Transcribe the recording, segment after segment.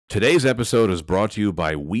Today's episode is brought to you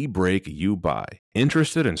by We Break You Buy.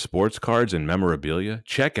 Interested in sports cards and memorabilia?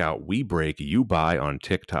 Check out We Break You Buy on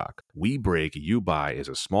TikTok. We Break You Buy is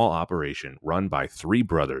a small operation run by three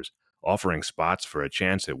brothers, offering spots for a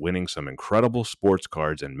chance at winning some incredible sports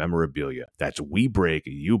cards and memorabilia. That's We Break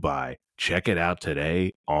You Buy. Check it out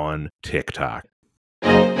today on TikTok.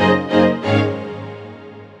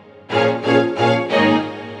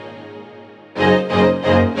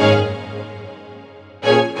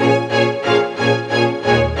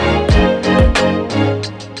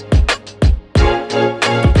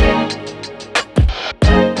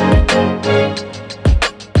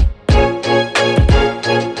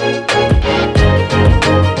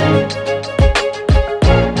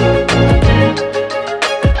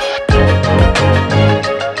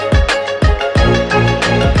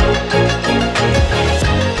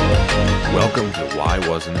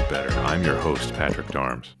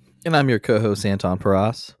 And I'm your co-host, Anton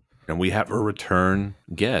Paras. And we have a return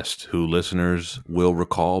guest who listeners will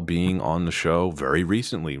recall being on the show very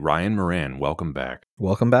recently, Ryan Moran. Welcome back.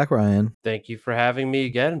 Welcome back, Ryan. Thank you for having me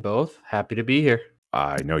again, both. Happy to be here.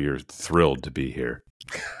 I know you're thrilled to be here.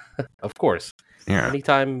 Of course. Yeah.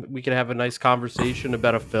 Anytime we can have a nice conversation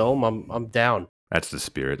about a film, I'm down. That's the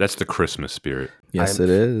spirit. That's the Christmas spirit. Yes, it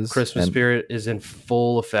is. Christmas spirit is in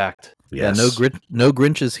full effect. Yes. Yeah, no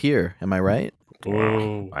Grinches here. Am I right?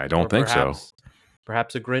 Well, I don't think so.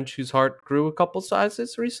 Perhaps a Grinch whose heart grew a couple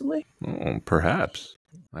sizes recently? Oh, perhaps.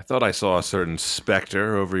 I thought I saw a certain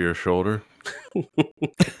specter over your shoulder.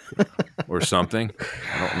 Or something.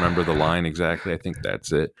 I don't remember the line exactly. I think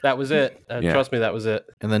that's it. That was it. Yeah. Trust me, that was it.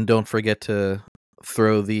 And then don't forget to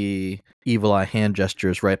throw the evil eye hand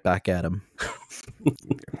gestures right back at him.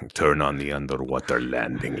 Turn on the underwater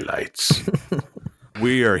landing lights.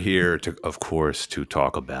 We are here to, of course, to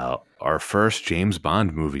talk about our first James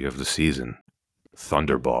Bond movie of the season,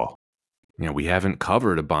 Thunderball. You know, we haven't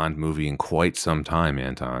covered a Bond movie in quite some time,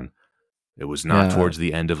 Anton. It was not towards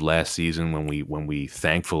the end of last season when we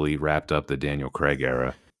thankfully wrapped up the Daniel Craig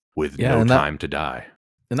era with No Time to Die.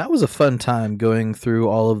 And that was a fun time going through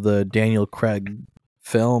all of the Daniel Craig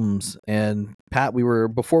films. And Pat,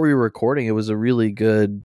 before we were recording, it was a really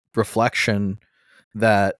good reflection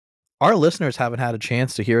that our listeners haven't had a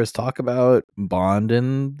chance to hear us talk about Bond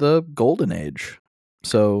in the Golden Age.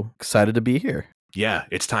 So excited to be here. Yeah,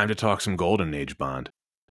 it's time to talk some Golden Age Bond.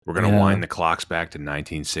 We're going to wind the clocks back to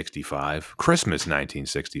 1965. Christmas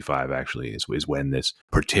 1965, actually, is when this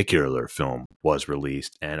particular film was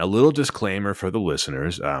released. And a little disclaimer for the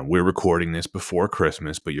listeners. We're recording this before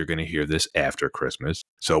Christmas, but you're going to hear this after Christmas.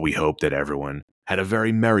 So we hope that everyone had a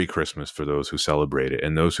very Merry Christmas for those who celebrate it.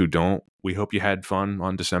 And those who don't, we hope you had fun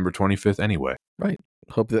on December 25th anyway. Right.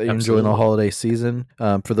 Hope that you're enjoying the holiday season.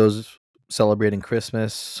 For those celebrating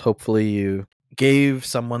Christmas, hopefully you gave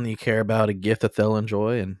someone that you care about a gift that they'll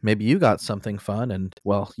enjoy, and maybe you got something fun, and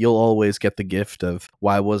well, you'll always get the gift of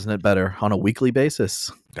why wasn't it better on a weekly basis.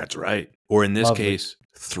 That's right. Or in this case,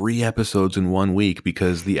 3 episodes in 1 week,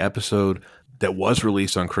 because the episode that was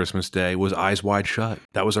released on Christmas Day was Eyes Wide Shut.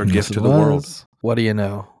 That was our gift to the world. What do you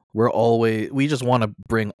know? We just want to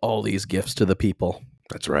bring all these gifts to the people.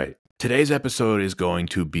 That's right. Today's episode is going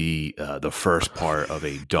to be the first part of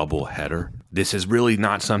a double header. This is really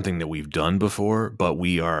not something that we've done before, but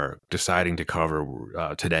we are deciding to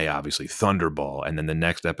cover today, obviously, Thunderball. And then the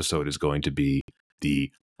next episode is going to be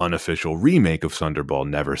the unofficial remake of Thunderball,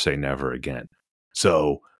 Never Say Never Again.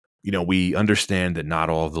 So, you know, we understand that not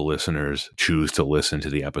all of the listeners choose to listen to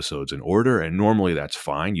the episodes in order. And normally that's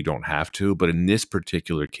fine. You don't have to. But in this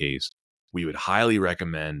particular case, we would highly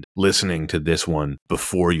recommend listening to this one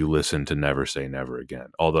before you listen to Never Say Never Again.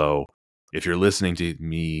 Although, if you're listening to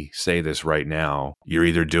me say this right now, you're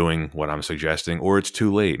either doing what I'm suggesting or it's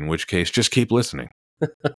too late, in which case, just keep listening.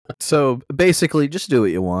 So, basically, just do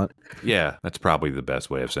what you want. Yeah, that's probably the best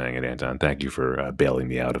way of saying it, Anton. Thank you for bailing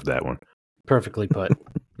me out of that one. Perfectly put.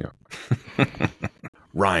 Yeah.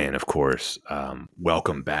 Ryan, of course,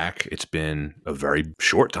 welcome back. It's been a very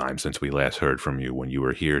short time since we last heard from you when you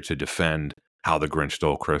were here to defend How the Grinch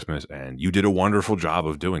Stole Christmas, and you did a wonderful job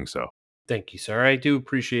of doing so. Thank you, sir. I do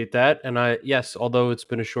appreciate that. And yes, although it's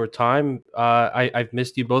been a short time, I've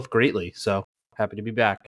missed you both greatly. So happy to be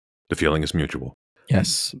back. The feeling is mutual.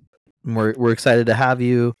 Yes, we're excited to have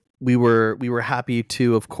you. We were happy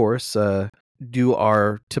to, of course, do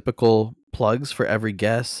our typical plugs for every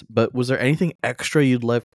guest, but was there anything extra you'd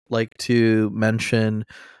like to mention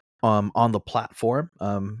on the platform,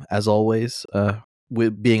 as always,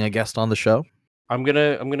 with being a guest on the show? I'm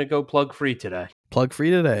gonna go plug free today. Plug free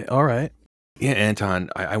today. All right. Yeah, Anton,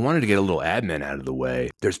 I wanted to get a little admin out of the way.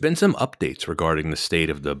 There's been some updates regarding the state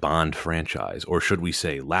of the Bond franchise, or should we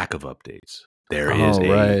say lack of updates. Oh,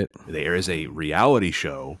 right. There is a reality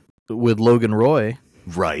show. With Logan Roy.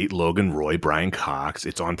 Right, Logan Roy, Brian Cox.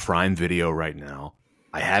 It's on Prime Video right now.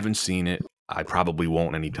 I haven't seen it. I probably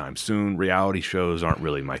won't anytime soon. Reality shows aren't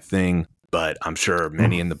really my thing, but I'm sure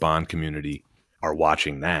many in the Bond community are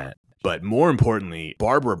watching that. But more importantly,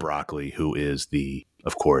 Barbara Broccoli, who is the,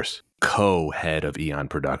 of course, co-head of Eon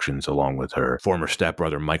Productions, along with her former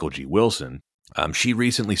stepbrother, Michael G. Wilson, she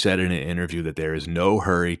recently said in an interview that there is no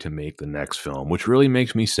hurry to make the next film, which really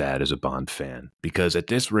makes me sad as a Bond fan, because at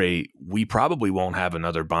this rate, we probably won't have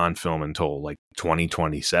another Bond film until like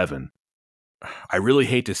 2027. I really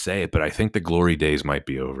hate to say it, but I think the glory days might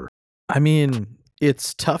be over. I mean,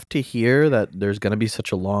 it's tough to hear that there's going to be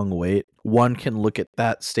such a long wait. One can look at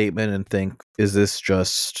that statement and think, is this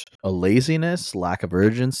just a laziness, lack of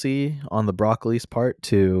urgency on the Broccoli's part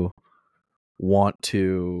to want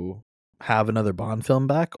to have another Bond film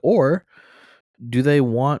back? Or do they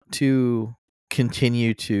want to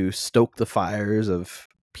continue to stoke the fires of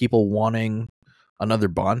people wanting another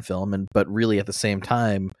Bond film, but really at the same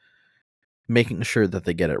time making sure that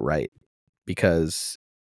they get it right? Because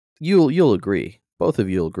you'll agree, both of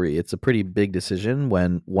you'll agree, it's a pretty big decision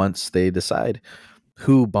when once they decide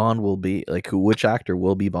who Bond will be, like which actor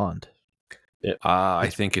will be Bond. I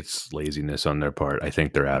think it's laziness on their part. I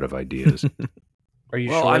think they're out of ideas. Are you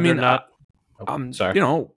Well, sure I mean, they're not? sorry.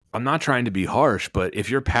 I'm not trying to be harsh, but if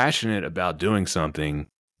you're passionate about doing something,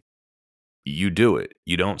 you do it.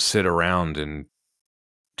 You don't sit around and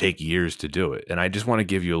take years to do it. And I just want to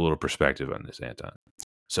give you a little perspective on this, Anton.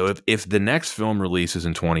 So if the next film releases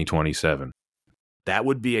in 2027, that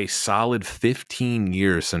would be a solid 15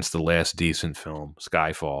 years since the last decent film,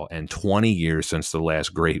 Skyfall, and 20 years since the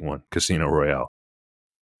last great one, Casino Royale.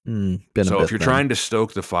 So if you're trying to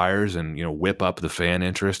stoke the fires and, whip up the fan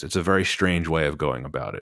interest, it's a very strange way of going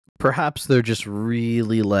about it. Perhaps they're just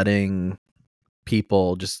really letting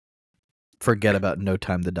people just forget about No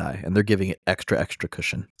Time to Die, and they're giving it extra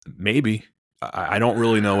cushion. Maybe. I don't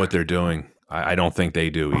really know what they're doing. I don't think they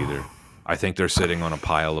do either. I think they're sitting on a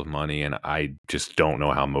pile of money, and I just don't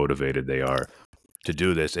know how motivated they are to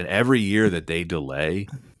do this. And every year that they delay,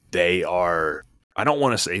 they are, I don't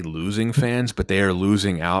want to say losing fans, but they are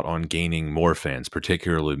losing out on gaining more fans,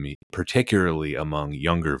 particularly among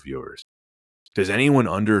younger viewers. Does anyone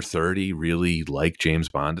under 30 really like James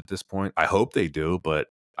Bond at this point? I hope they do, but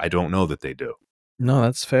I don't know that they do. No,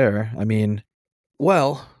 that's fair. I mean,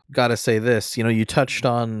 well, gotta say this. You touched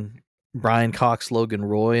on Brian Cox, Logan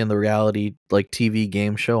Roy, and the reality TV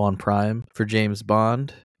game show on Prime for James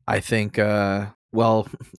Bond. I think, well,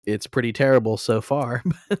 it's pretty terrible so far.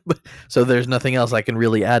 So there's nothing else I can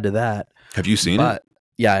really add to that. Have you seen it?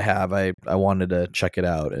 Yeah, I have. I wanted to check it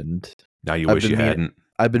out, and now you wish you hadn't.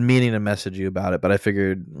 I've been meaning to message you about it, but I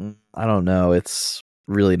figured, I don't know, it's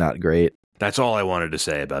really not great. That's all I wanted to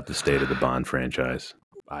say about the state of the Bond franchise.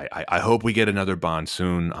 I hope we get another Bond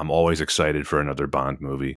soon. I'm always excited for another Bond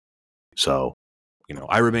movie. So,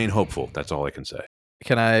 I remain hopeful. That's all I can say.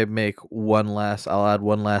 Can I make I'll add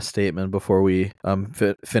one last statement before we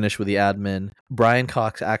finish with the admin. Brian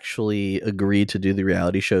Cox actually agreed to do the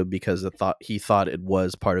reality show because he thought it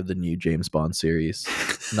was part of the new James Bond series,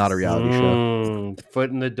 not a reality show. Foot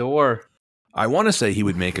in the door. I want to say he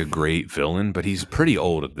would make a great villain, but he's pretty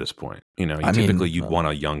old at this point. You'd want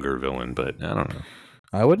a younger villain, but I don't know.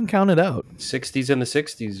 I wouldn't count it out. 60s and the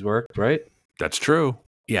 60s worked, right? That's true.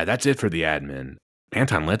 Yeah, that's it for the admin.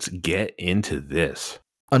 Anton, let's get into this.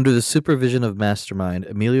 Under the supervision of Mastermind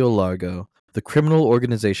Emilio Largo, the criminal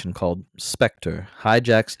organization called Spectre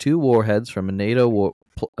hijacks 2 warheads from a NATO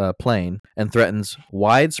plane and threatens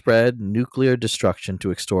widespread nuclear destruction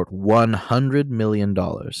to extort $100 million.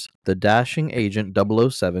 The dashing agent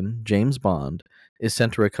 007, James Bond, is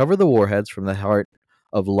sent to recover the warheads from the heart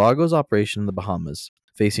of Largo's operation in the Bahamas,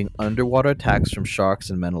 facing underwater attacks from sharks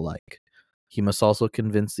and men alike. He must also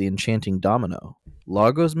convince the enchanting Domino,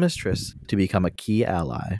 Largo's mistress, to become a key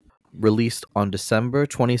ally. Released on December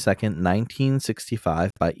 22nd,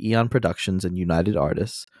 1965 by Eon Productions and United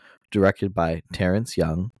Artists, directed by Terrence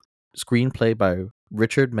Young, screenplay by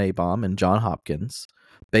Richard Maybaum and John Hopkins,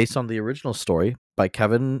 based on the original story by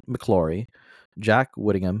Kevin McClory, Jack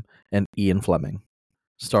Whittingham, and Ian Fleming.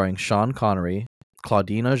 Starring Sean Connery,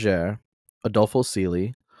 Claudine Auger, Adolfo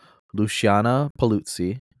Seeley, Luciana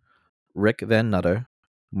Paluzzi, Rick Van Nutter,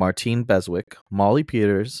 Martine Beswick, Molly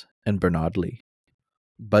Peters, and Bernard Lee.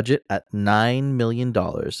 Budget at $9 million,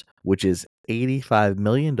 which is $85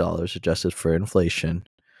 million adjusted for inflation.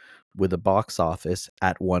 with a box office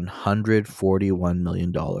at $141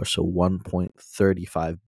 million, so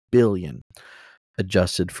 $1.35 billion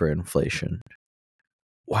adjusted for inflation.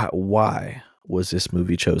 Why was this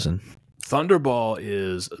movie chosen? Thunderball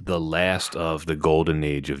is the last of the golden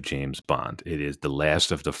age of James Bond. It is the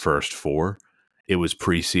last of the first four. It was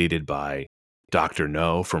preceded by Dr.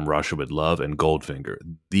 No, From Russia with Love, and Goldfinger.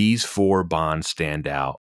 These four Bonds stand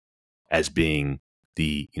out as being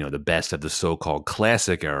the best of the so-called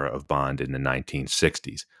classic era of Bond in the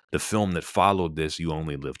 1960s. The film that followed this, You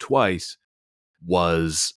Only Live Twice,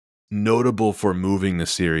 was notable for moving the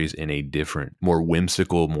series in a different, more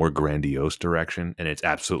whimsical, more grandiose direction, and it's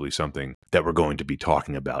absolutely something that we're going to be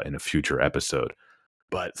talking about in a future episode.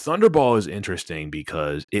 But Thunderball is interesting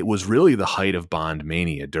because it was really the height of Bond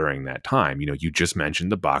mania during that time. You just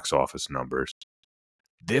mentioned the box office numbers.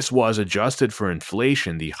 This was, adjusted for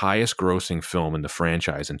inflation, the highest grossing film in the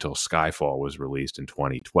franchise until Skyfall was released in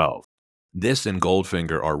 2012. This and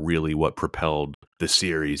Goldfinger are really what propelled the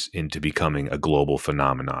series into becoming a global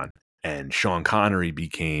phenomenon. And Sean Connery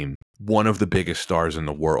became one of the biggest stars in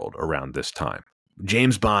the world around this time.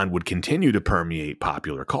 James Bond would continue to permeate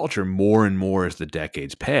popular culture more and more as the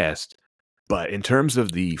decades passed. But in terms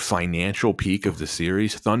of the financial peak of the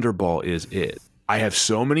series, Thunderball is it. I have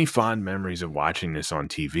so many fond memories of watching this on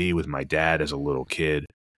TV with my dad as a little kid.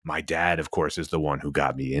 My dad, of course, is the one who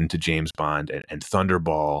got me into James Bond, and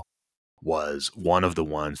Thunderball was one of the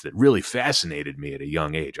ones that really fascinated me at a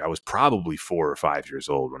young age. I was probably 4 or 5 years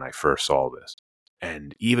old when I first saw this.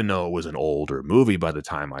 And even though it was an older movie by the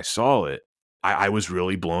time I saw it, I was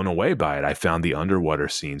really blown away by it. I found the underwater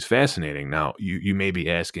scenes fascinating. Now, you may be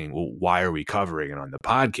asking, well, why are we covering it on the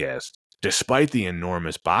podcast? Despite the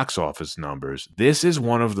enormous box office numbers, this is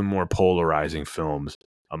one of the more polarizing films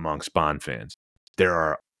amongst Bond fans. There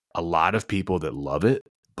are a lot of people that love it,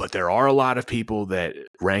 but there are a lot of people that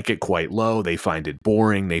rank it quite low. They find it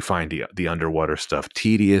boring. They find the underwater stuff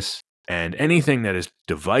tedious. And anything that is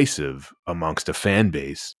divisive amongst a fan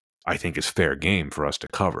base, I think, is fair game for us to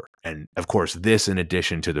cover. And of course, this, in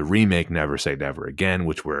addition to the remake Never Say Never Again,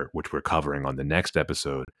 which we're covering on the next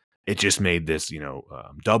episode, it just made this,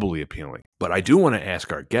 doubly appealing. But I do want to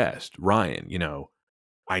ask our guest, Ryan,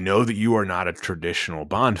 I know that you are not a traditional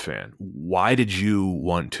Bond fan. Why did you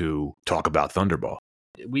want to talk about Thunderball?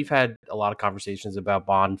 We've had a lot of conversations about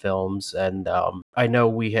Bond films, and I know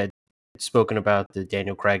we had spoken about the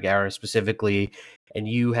Daniel Craig era specifically, and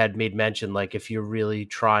you had made mention, like, if you're really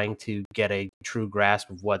trying to get a true grasp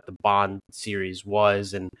of what the Bond series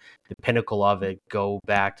was and the pinnacle of it, go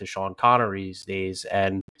back to Sean Connery's days.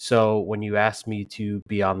 And so when you asked me to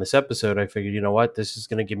be on this episode, I figured, you know what, this is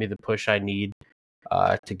going to give me the push I need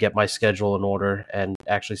to get my schedule in order and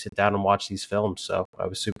actually sit down and watch these films. So I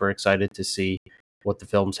was super excited to see what the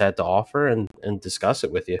films had to offer and discuss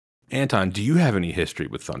it with you. Anton, do you have any history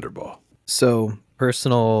with Thunderball? So,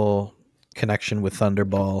 personal connection with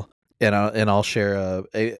Thunderball, and I'll share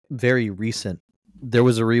a very recent. There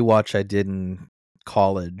was a rewatch I did in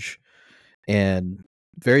college, and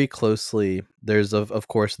very closely, there's of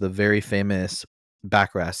course the very famous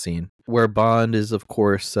Baccarat scene where Bond is, of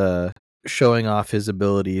course, showing off his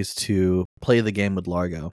abilities to play the game with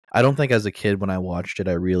Largo. I don't think as a kid when I watched it,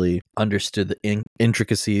 I really understood the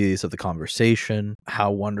intricacies of the conversation,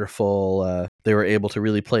 how wonderful they were able to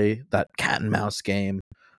really play that cat and mouse game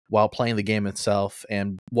while playing the game itself.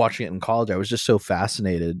 And watching it in college, I was just so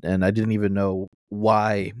fascinated, and I didn't even know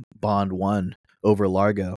why Bond won over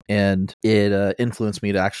Largo. And it influenced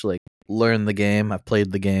me to actually learn the game. I've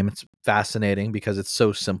played the game. It's fascinating because it's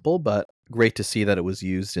so simple, but great to see that it was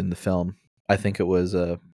used in the film. I think it was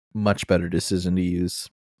a much better decision to use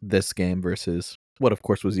this game versus what, of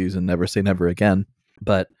course, was used in Never Say Never Again.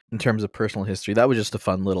 But in terms of personal history, that was just a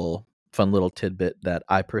fun little tidbit that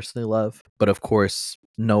I personally love. But of course,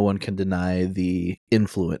 no one can deny the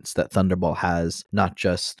influence that Thunderball has, not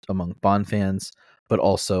just among Bond fans, but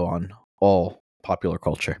also on all popular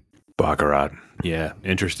culture. Baccarat. Yeah,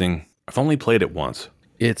 interesting. I've only played it once.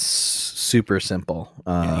 It's super simple.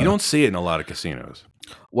 You don't see it in a lot of casinos.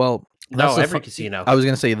 Well, no, every casino. I was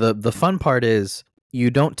going to say the fun part is you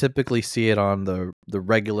don't typically see it on the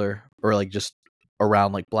regular or like just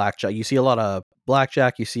around like blackjack. You see a lot of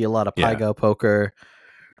blackjack. You see a lot of Pygo poker.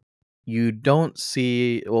 You don't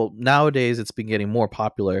see, well, nowadays it's been getting more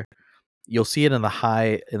popular. You'll see it in the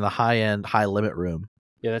high end, high limit room.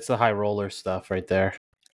 Yeah, that's the high roller stuff right there.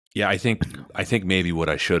 Yeah, I think maybe what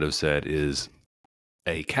I should have said is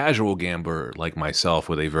a casual gambler like myself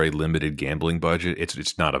with a very limited gambling budget,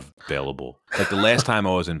 it's not available. Like the last time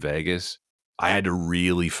I was in Vegas, I had to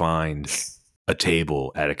really find a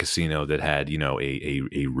table at a casino that had,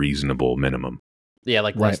 a reasonable minimum. Yeah,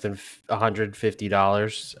 like less than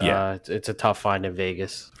 $150. Yeah. It's a tough find in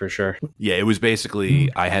Vegas for sure. Yeah, it was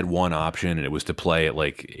basically, I had one option, and it was to play at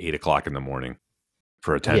like 8 o'clock in the morning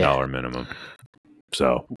for a $10 minimum.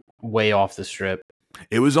 So way off the strip.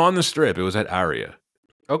 It was on the strip. It was at Aria.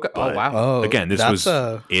 Okay. But, oh wow. Oh, again, this was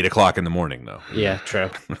 8 o'clock in the morning, though. Yeah,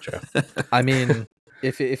 true. I mean,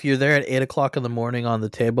 if you're there at 8 o'clock in the morning on the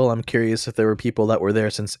table, I'm curious if there were people that were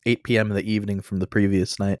there since 8 p.m. in the evening from the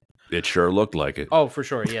previous night. It sure looked like it. Oh, for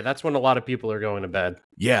sure. Yeah, that's when a lot of people are going to bed.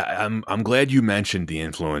 Yeah, I'm glad you mentioned the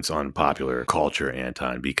influence on popular culture,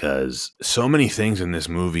 Anton, because so many things in this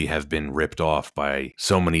movie have been ripped off by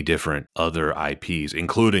so many different other IPs,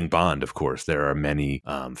 including Bond, of course. There are many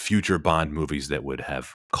future Bond movies that would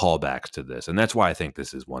have callbacks to this, and that's why I think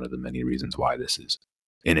this is one of the many reasons why this is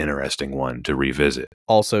an interesting one to revisit.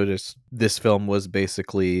 Also, just this film was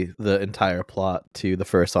basically the entire plot to the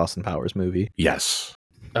first Austin Powers movie. Yes.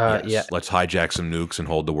 Yeah. Let's hijack some nukes and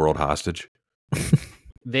hold the world hostage.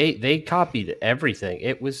 They copied everything.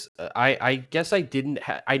 It was I guess I didn't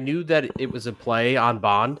I knew that it was a play on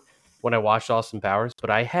Bond when I watched Austin Powers, but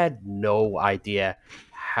I had no idea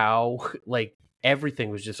how like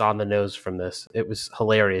everything was just on the nose from this. It was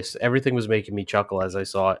hilarious. Everything was making me chuckle as I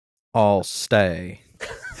saw it. I'll stay.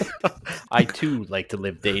 I too like to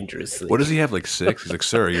live dangerously. What does he have, like 6? He's like,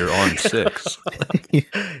 sir, you're on 6.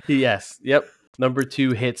 Yes. Yep. Number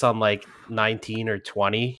 2 hits on like 19 or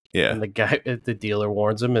 20. Yeah. And the dealer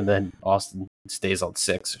warns him, and then Austin stays on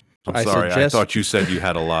 6. I'm sorry. I thought you said you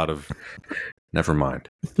had a lot of... Never mind.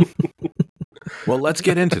 Well, let's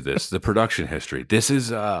get into this, the production history. This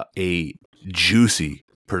is a juicy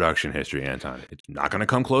production history, Anton. It's not going to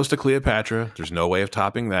come close to Cleopatra. There's no way of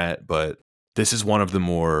topping that, but this is one of the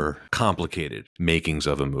more complicated makings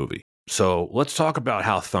of a movie. So let's talk about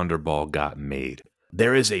how Thunderball got made.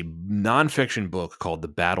 There is a nonfiction book called The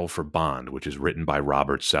Battle for Bond, which is written by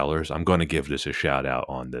Robert Sellers. I'm going to give this a shout out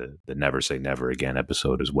on the Never Say Never Again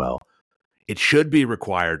episode as well. It should be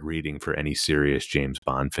required reading for any serious James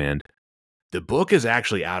Bond fan. The book is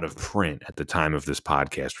actually out of print at the time of this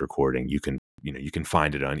podcast recording. You can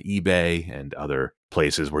find it on eBay and other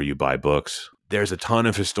places where you buy books. There's a ton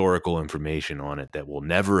of historical information on it that will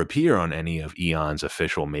never appear on any of Eon's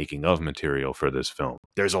official making of material for this film.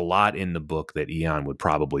 There's a lot in the book that Eon would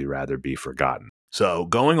probably rather be forgotten. So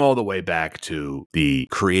going all the way back to the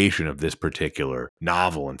creation of this particular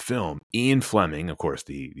novel and film, Ian Fleming, of course,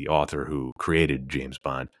 the author who created James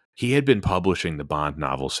Bond, he had been publishing the Bond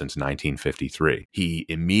novel since 1953. He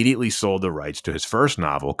immediately sold the rights to his first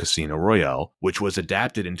novel, Casino Royale, which was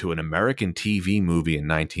adapted into an American TV movie in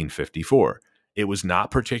 1954. It was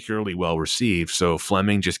not particularly well received, so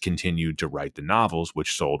Fleming just continued to write the novels,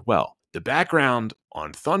 which sold well. The background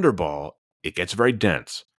on Thunderball, it gets very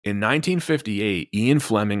dense. In 1958, Ian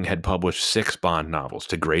Fleming had published 6 Bond novels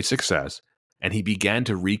to great success, and he began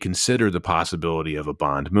to reconsider the possibility of a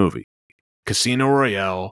Bond movie. Casino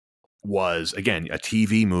Royale was, again, a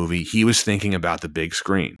TV movie. He was thinking about the big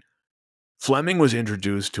screen. Fleming was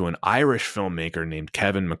introduced to an Irish filmmaker named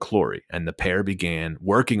Kevin McClory, and the pair began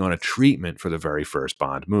working on a treatment for the very first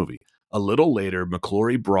Bond movie. A little later,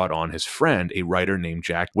 McClory brought on his friend, a writer named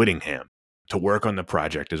Jack Whittingham, to work on the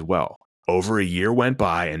project as well. Over a year went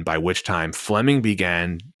by, and by which time Fleming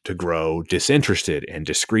began to grow disinterested and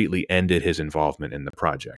discreetly ended his involvement in the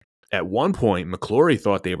project. At one point, McClory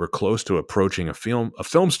thought they were close to approaching a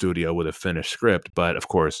film studio with a finished script, but of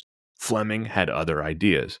course, Fleming had other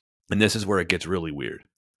ideas. And this is where it gets really weird.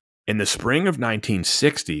 In the spring of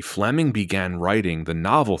 1960, Fleming began writing the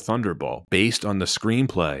novel Thunderball based on the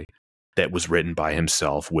screenplay that was written by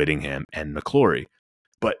himself, Whittingham, and McClory.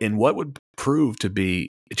 But in what would prove to be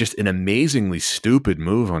just an amazingly stupid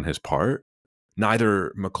move on his part,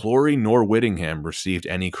 neither McClory nor Whittingham received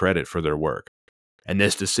any credit for their work. And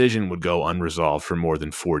this decision would go unresolved for more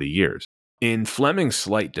than 40 years. In Fleming's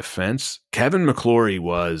slight defense, Kevin McClory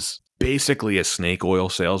was basically a snake oil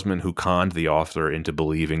salesman who conned the author into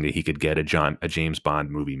believing that he could get a James Bond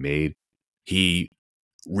movie made. He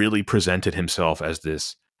really presented himself as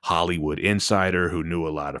this Hollywood insider who knew a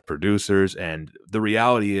lot of producers, and the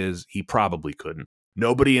reality is he probably couldn't.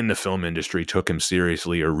 Nobody in the film industry took him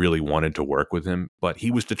seriously or really wanted to work with him, but he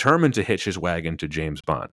was determined to hitch his wagon to James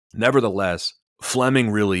Bond. Nevertheless, Fleming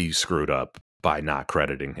really screwed up by not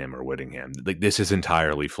crediting him or Whittingham. This is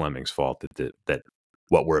entirely Fleming's fault that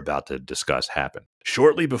what we're about to discuss happened.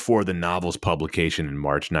 Shortly before the novel's publication in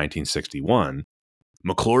March 1961,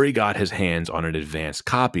 McClory got his hands on an advanced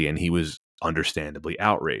copy, and he was understandably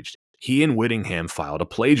outraged. He and Whittingham filed a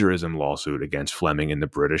plagiarism lawsuit against Fleming in the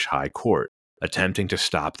British High Court, attempting to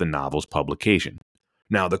stop the novel's publication.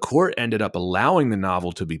 Now, the court ended up allowing the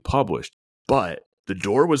novel to be published, but The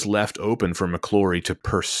door was left open for McClory to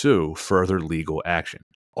pursue further legal action.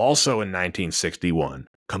 Also in 1961,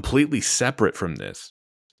 completely separate from this,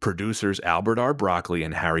 producers Albert R. Broccoli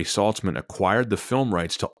and Harry Saltzman acquired the film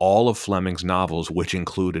rights to all of Fleming's novels, which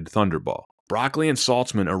included Thunderball. Broccoli and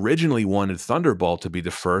Saltzman originally wanted Thunderball to be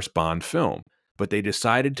the first Bond film, but they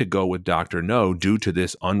decided to go with Dr. No due to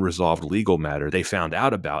this unresolved legal matter they found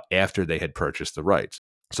out about after they had purchased the rights.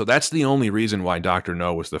 So that's the only reason why Dr.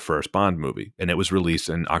 No was the first Bond movie, and it was released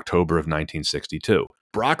in October of 1962.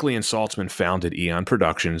 Broccoli and Saltzman founded Eon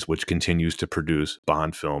Productions, which continues to produce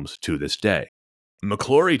Bond films to this day.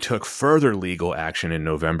 McClory took further legal action in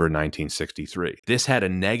November 1963. This had a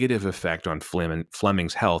negative effect on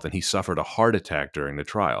Fleming's health, and he suffered a heart attack during the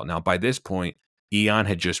trial. Now, by this point, Eon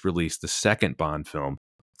had just released the second Bond film,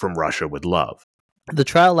 From Russia with Love. The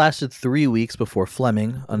trial lasted 3 weeks before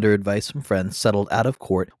Fleming, under advice from friends, settled out of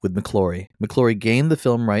court with McClory. McClory gained the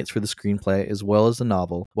film rights for the screenplay as well as the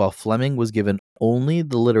novel, while Fleming was given only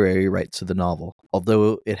the literary rights to the novel,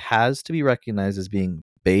 although it has to be recognized as being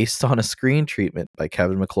based on a screen treatment by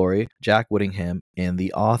Kevin McClory, Jack Whittingham, and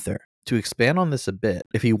the author. To expand on this a bit,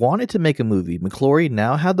 if he wanted to make a movie, McClory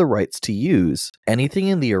now had the rights to use anything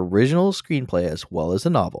in the original screenplay as well as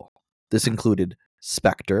the novel. This included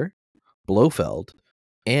Spectre, Blofeld,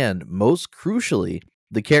 and most crucially,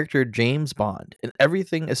 the character James Bond and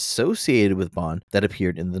everything associated with Bond that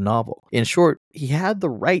appeared in the novel. In short, he had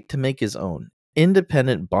the right to make his own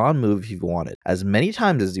independent Bond movie if he wanted, as many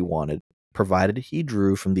times as he wanted, provided he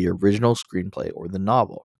drew from the original screenplay or the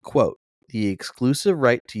novel. Quote, the exclusive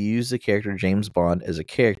right to use the character James Bond as a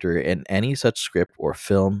character in any such script or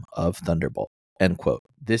film of Thunderball. End quote.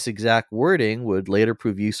 This exact wording would later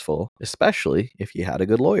prove useful, especially if you had a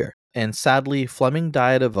good lawyer. And sadly, Fleming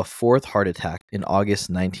died of a fourth heart attack in August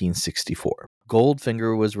 1964.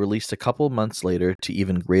 Goldfinger was released a couple months later to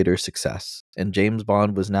even greater success, and James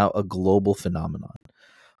Bond was now a global phenomenon.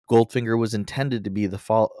 Goldfinger was intended to be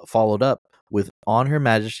followed up with On Her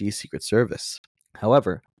Majesty's Secret Service.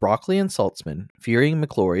 However, Broccoli and Saltzman, fearing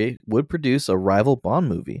McClory would produce a rival Bond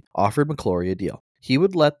movie, offered McClory a deal. He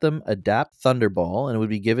would let them adapt Thunderball and would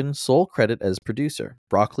be given sole credit as producer.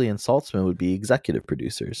 Broccoli and Saltzman would be executive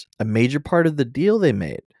producers. A major part of the deal they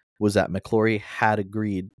made was that McClory had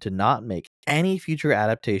agreed to not make any future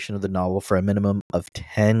adaptation of the novel for a minimum of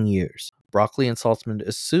 10 years. Broccoli and Saltzman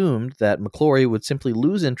assumed that McClory would simply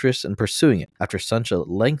lose interest in pursuing it after such a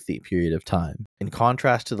lengthy period of time. In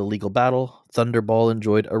contrast to the legal battle, Thunderball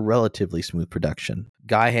enjoyed a relatively smooth production.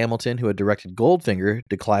 Guy Hamilton, who had directed Goldfinger,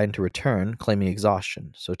 declined to return, claiming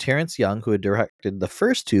exhaustion, so Terrence Young, who had directed the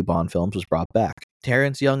first two Bond films, was brought back.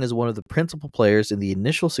 Terrence Young is one of the principal players in the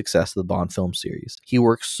initial success of the Bond film series. He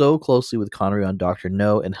worked so closely with Connery on Dr.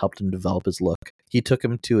 No and helped him develop his look. He took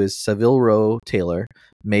him to his Savile Row tailor,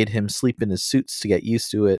 made him sleep in his suits to get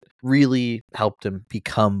used to it, really helped him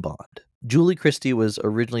become Bond. Julie Christie was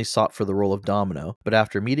originally sought for the role of Domino, but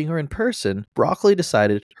after meeting her in person, Broccoli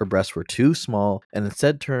decided her breasts were too small and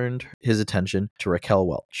instead turned his attention to Raquel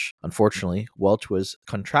Welch. Unfortunately, Welch was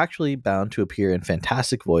contractually bound to appear in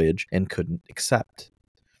Fantastic Voyage and couldn't accept.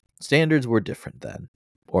 Standards were different then.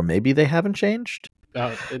 Or maybe they haven't changed?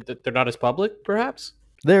 They're not as public, perhaps?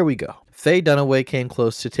 There we go. Faye Dunaway came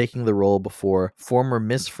close to taking the role before former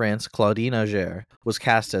Miss France Claudine Auger was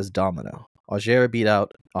cast as Domino. Auger beat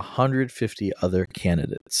out 150 other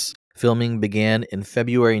candidates. Filming began in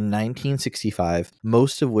February 1965,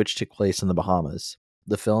 most of which took place in the Bahamas.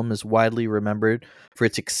 The film is widely remembered for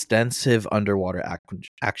its extensive underwater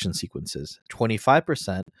action sequences.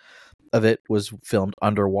 25% of it was filmed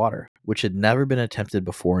underwater, which had never been attempted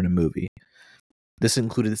before in a movie. This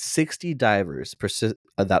included 60 divers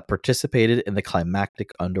that participated in the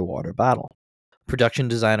climactic underwater battle. Production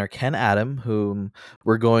designer Ken Adam, whom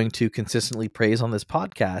we're going to consistently praise on this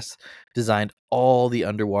podcast, designed all the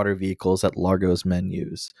underwater vehicles that Largo's men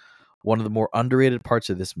use. One of the more underrated parts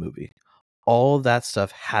of this movie. All of that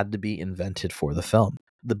stuff had to be invented for the film.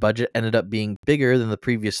 The budget ended up being bigger than the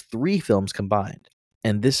previous 3 films combined.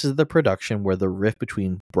 And this is the production where the rift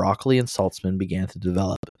between Broccoli and Saltzman began to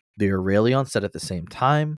develop. They were rarely on set at the same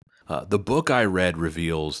time. The book I read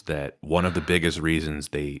reveals that one of the biggest reasons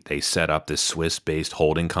they set up this Swiss-based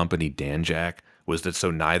holding company, Danjak, was that so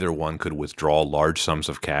neither one could withdraw large sums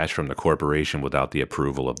of cash from the corporation without the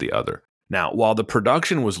approval of the other. Now, while the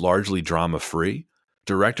production was largely drama-free,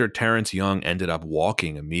 director Terrence Young ended up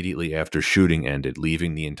walking immediately after shooting ended,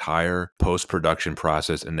 leaving the entire post-production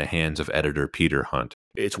process in the hands of editor Peter Hunt.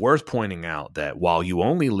 It's worth pointing out that while You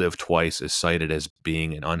Only Live Twice is cited as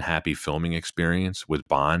being an unhappy filming experience with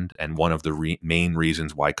Bond and one of the main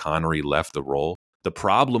reasons why Connery left the role, the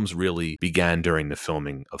problems really began during the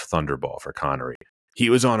filming of Thunderball for Connery. He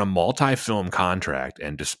was on a multi-film contract,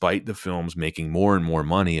 and despite the films making more and more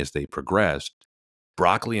money as they progressed,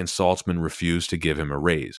 Broccoli and Saltzman refused to give him a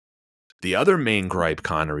raise. The other main gripe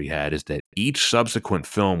Connery had is that each subsequent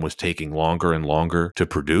film was taking longer and longer to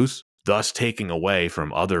produce, thus taking away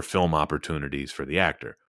from other film opportunities for the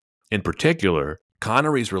actor. In particular,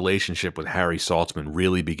 Connery's relationship with Harry Saltzman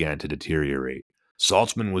really began to deteriorate.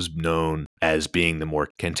 Saltzman was known as being the more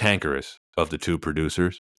cantankerous of the two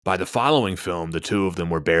producers. By the following film, the two of them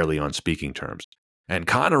were barely on speaking terms. And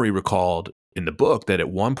Connery recalled in the book that at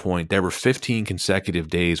one point there were 15 consecutive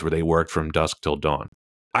days where they worked from dusk till dawn.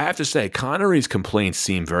 I have to say, Connery's complaints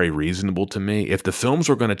seem very reasonable to me. If the films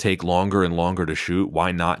were going to take longer and longer to shoot,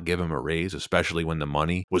 why not give him a raise, especially when the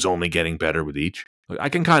money was only getting better with each? I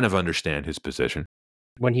can kind of understand his position.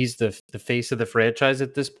 When he's the face of the franchise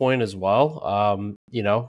at this point as well,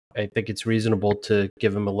 I think it's reasonable to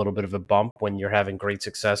give him a little bit of a bump when you're having great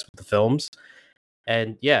success with the films.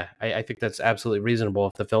 And yeah, I think that's absolutely reasonable.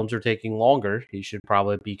 If the films are taking longer, he should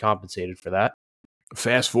probably be compensated for that.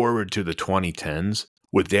 Fast forward to the 2010s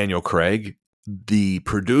with Daniel Craig, the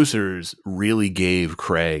producers really gave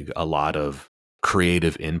Craig a lot of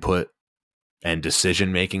creative input and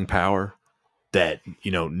decision-making power that,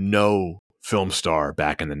 no film star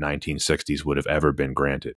back in the 1960s would have ever been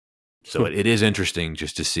granted. So it is interesting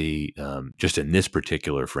just to see, just in this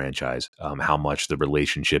particular franchise, how much the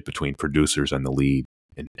relationship between producers and the lead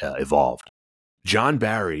evolved. John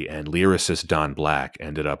Barry and lyricist Don Black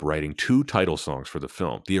ended up writing 2 title songs for the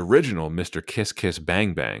film. The original, Mr. Kiss Kiss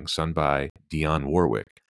Bang Bang, sung by Dionne Warwick,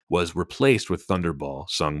 was replaced with Thunderball,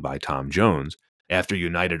 sung by Tom Jones, after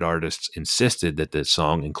United Artists insisted that the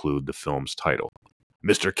song include the film's title.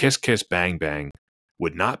 Mr. Kiss Kiss Bang Bang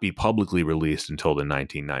would not be publicly released until the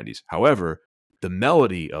 1990s. However, the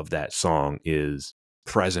melody of that song is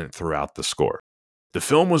present throughout the score. The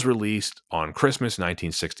film was released on Christmas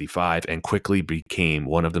 1965 and quickly became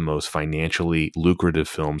one of the most financially lucrative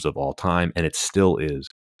films of all time, and it still is.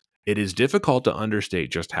 It is difficult to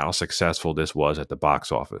understate just how successful this was at the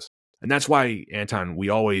box office. And that's why, Anton, we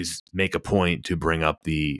always make a point to bring up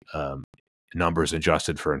the numbers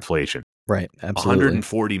adjusted for inflation. Right, absolutely.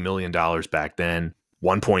 $140 million back then,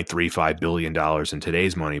 $1.35 billion in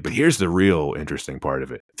today's money. But here's the real interesting part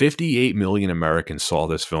of it. 58 million Americans saw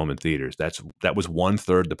this film in theaters. That was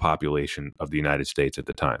 1/3 the population of the United States at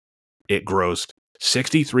the time. It grossed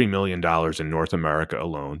 $63 million in North America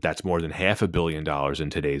alone. That's more than $500 million in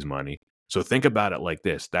today's money. So think about it like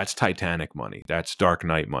this. That's Titanic money. That's Dark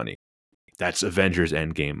Knight money. That's Avengers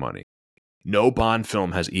Endgame money. No Bond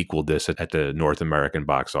film has equaled this at the North American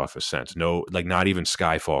box office since. No, not even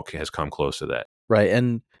Skyfall has come close to that. Right.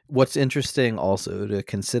 And what's interesting also to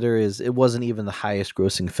consider is it wasn't even the highest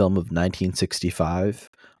grossing film of 1965.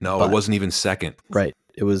 No, it wasn't even second. Right.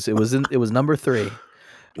 It was number 3.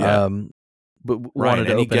 Yeah. But Ryan,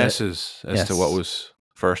 any guesses as to what was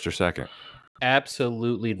first or second?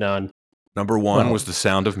 Absolutely none. Number 1 was The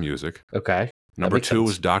Sound of Music. Okay. Number 2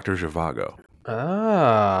 was Dr. Zhivago.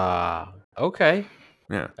 Ah, okay.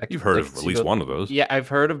 Yeah, you've heard of at least one of those. Yeah, I've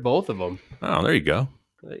heard of both of them. Oh, there you go.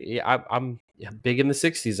 Yeah, I'm big in the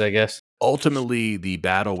 60s, I guess. Ultimately, the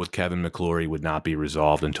battle with Kevin McClory would not be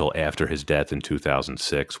resolved until after his death in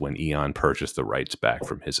 2006, when Eon purchased the rights back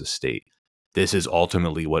from his estate. This is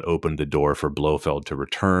ultimately what opened the door for Blofeld to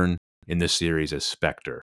return in the series as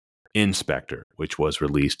Spectre, which was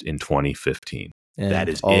released in 2015. And that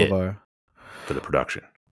is it for the production.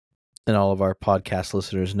 And all of our podcast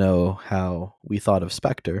listeners know how we thought of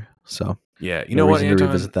Spectre. So yeah, you know what, Anton? To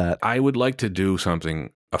revisit that. I would like to do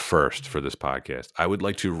something, a first for this podcast. I would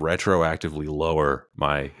like to retroactively lower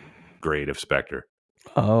my grade of Spectre.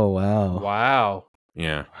 Oh, wow. Wow.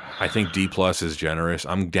 Yeah. I think D+ is generous.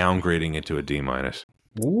 I'm downgrading it to a D-.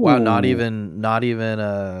 Wow, not even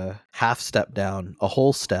a half step down, a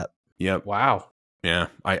whole step. Yep. Wow. Yeah.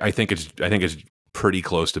 I think it's pretty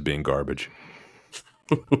close to being garbage.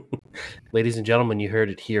 Ladies and gentlemen, you heard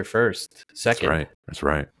it here first. Second. That's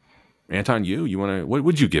right. Anton, you want to, what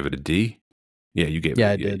would you give it, a D? Yeah, you gave it.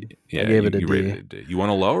 Yeah, I did. Yeah, I gave it a D. Rated it a D. You want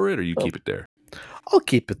to lower it or you keep it there? I'll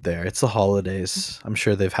keep it there. It's the holidays. I'm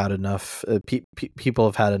sure they've had enough. People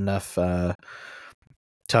have had enough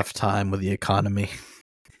tough time with the economy.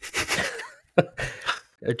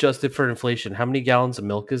 Adjusted for inflation. How many gallons of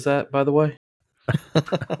milk is that, by the way?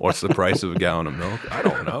 What's the price of a gallon of milk? I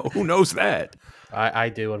don't know. Who knows that? I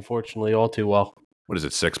do, unfortunately, all too well. What is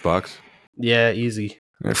it, $6? Yeah, easy.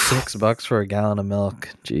 $6 for a gallon of milk.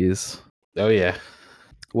 Jeez. Oh yeah.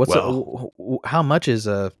 How much is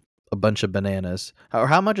a bunch of bananas? Or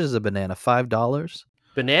how much is a banana? $5?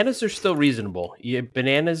 Bananas are still reasonable. Yeah,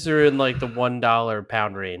 bananas are in like the $1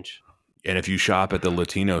 pound range. And if you shop at the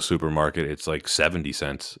Latino supermarket, it's like 70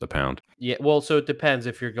 cents a pound. Yeah, well, so it depends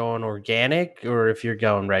if you're going organic or if you're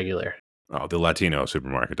going regular. Oh, the Latino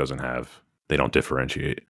supermarket they don't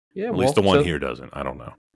differentiate. Yeah, At well, least the one so here doesn't. I don't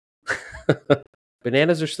know.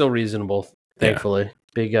 bananas are still reasonable, Yeah. thankfully.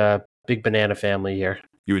 Big banana family here.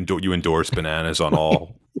 You endorse bananas on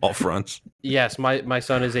all fronts. Yes, my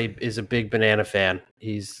son is a big banana fan.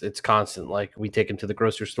 It's constant. Like we take him to the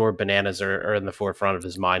grocery store, bananas are in the forefront of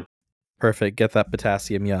his mind. Perfect. Get that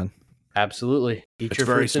potassium young. Absolutely. Eat It's your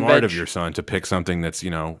very fruits and smart veg. of your son to pick something that's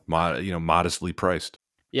modestly priced.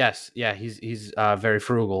 Yes, yeah, he's very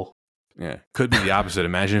frugal. Yeah, could be the opposite.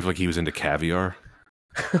 Imagine if like he was into caviar.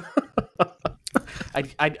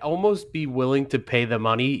 I'd almost be willing to pay the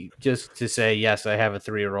money just to say yes. I have a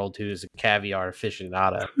 3-year-old who is a caviar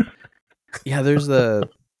aficionado. Yeah, there's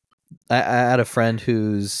I had a friend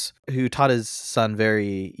who taught his son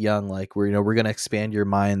very young, like we're gonna expand your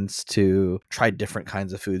minds to try different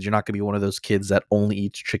kinds of foods. You're not gonna be one of those kids that only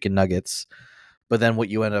eats chicken nuggets. But then what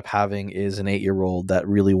you end up having is an 8-year-old that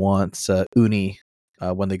really wants uni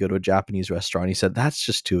when they go to a Japanese restaurant. He said that's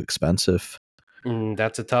just too expensive.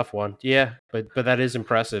 That's a tough one. Yeah, but that is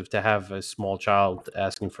impressive to have a small child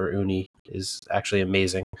asking for uni is actually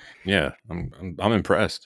amazing. Yeah, I'm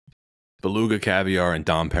impressed. Beluga caviar and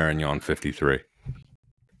Dom Perignon 53.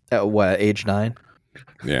 At what, age 9?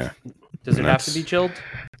 Yeah, Does it And have to that's- be chilled?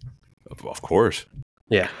 of course.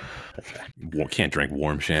 Yeah. Can't drink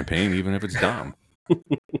warm champagne even if it's Dom.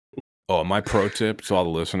 Oh, my pro tip to all the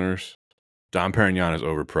listeners: Dom Perignon is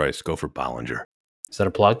overpriced. Go for Bollinger. Is that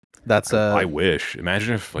a plug? That's I wish.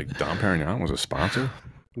 Imagine if like Dom Perignon was a sponsor.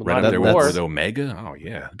 Well, Right not up there anymore. with Omega. Oh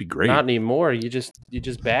yeah, it'd be great. Not anymore. You just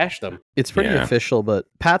bash them. it's pretty Yeah. official, but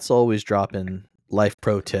Pat's always dropping life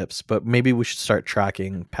pro tips. But maybe we should start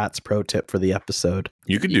tracking Pat's pro tip for the episode.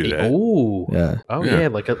 You could do that. Ooh. Yeah. Oh Yeah. yeah,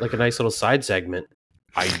 like a nice little side segment.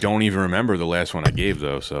 I don't even remember the last one I gave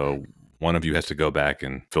though, so one of you has to go back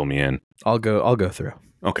and fill me in. I'll go through.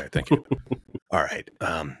 Okay, thank you. All right.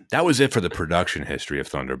 That was it for the production history of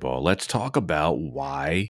Thunderball. Let's talk about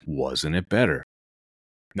why wasn't it better?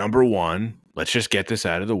 Number one, let's just get this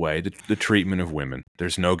out of the way, the treatment of women.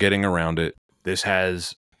 There's no getting around it. This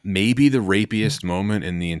has maybe the rapiest moment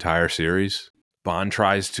in the entire series. Bond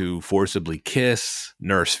tries to forcibly kiss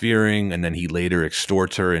Nurse Fearing, and then he later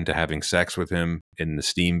extorts her into having sex with him in the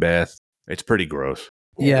steam bath. It's pretty gross.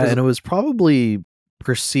 Yeah, and it was probably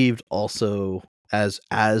perceived also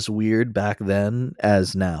as weird back then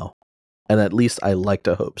as now. And at least I like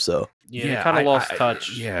to hope so. Yeah, they kind of lost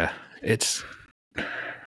touch. Yeah, it's...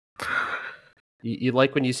 You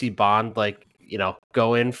like when you see Bond, like,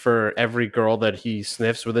 go in for every girl that he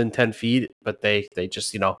sniffs within 10 feet, but they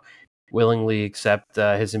just, willingly accept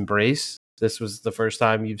his embrace. This was the first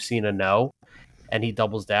time you've seen a no. And he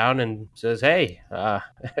doubles down and says, hey,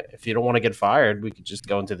 if you don't want to get fired, we could just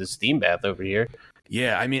go into the steam bath over here.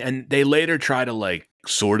 Yeah, I mean, and they later try to, like,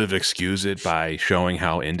 sort of excuse it by showing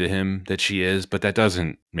how into him that she is, but that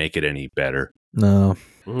doesn't make it any better. No.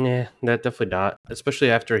 Yeah, that definitely not.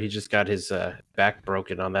 Especially after he just got his back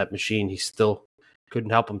broken on that machine. He still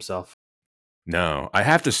couldn't help himself. No, I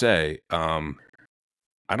have to say,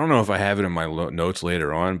 I don't know if I have it in my notes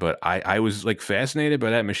later on, but I was like fascinated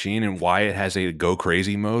by that machine and why it has a go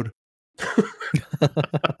crazy mode.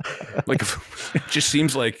 Like, it just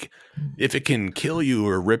seems like if it can kill you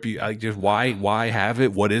or rip you, why have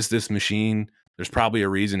it? What is this machine? There's probably a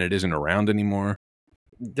reason it isn't around anymore.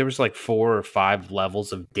 There was like 4 or 5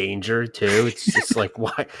 levels of danger too. It's just like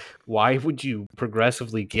why would you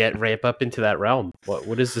progressively ramp up into that realm?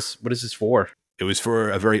 What is this for? It was for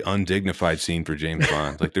a very undignified scene for James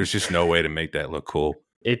Bond. Like, there's just no way to make that look cool.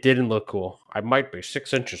 It didn't look cool. I might be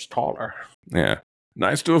 6 inches taller. Yeah.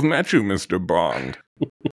 Nice to have met you, Mr. Bond.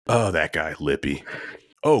 Oh, that guy, Lippy.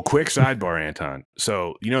 Oh, quick sidebar, Anton.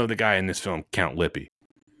 So, you know the guy in this film, Count Lippy?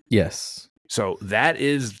 Yes. So that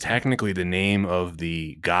is technically the name of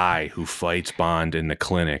the guy who fights Bond in the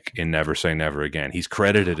clinic in Never Say Never Again. He's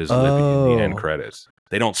credited as Lippy in the end credits.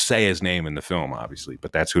 They don't say his name in the film, obviously,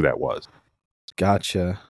 but that's who that was.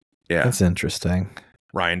 Gotcha. Yeah. That's interesting.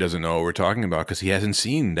 Ryan doesn't know what we're talking about because he hasn't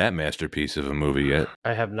seen that masterpiece of a movie yet.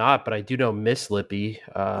 I have not, but I do know Miss Lippy,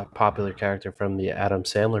 popular character from the Adam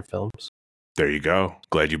Sandler films. There you go.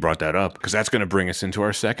 Glad you brought that up because that's going to bring us into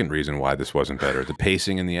our second reason why this wasn't better, the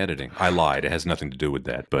pacing and the editing. I lied. It has nothing to do with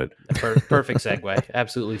that, but... Perfect segue.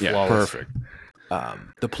 Absolutely flawless. Yeah,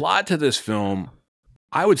 perfect. The plot to this film,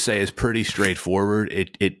 I would say, is pretty straightforward.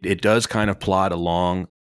 It does kind of plot along,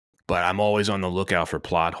 but I'm always on the lookout for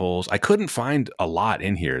plot holes. I couldn't find a lot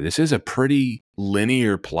in here. This is a pretty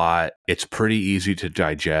linear plot. It's pretty easy to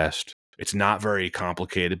digest. It's not very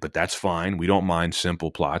complicated, but that's fine. We don't mind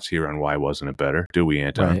simple plots here on Why Wasn't It Better, do we,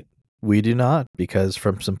 Anton? Right. We do not, because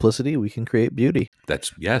from simplicity we can create beauty.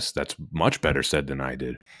 That's much better said than I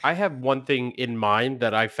did. I have one thing in mind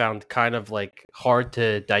that I found kind of like hard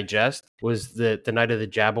to digest was the night of the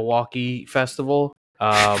Jabberwocky festival.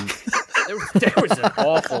 There was an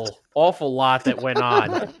awful lot that went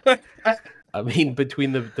on. I mean,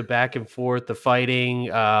 between the back and forth, the fighting,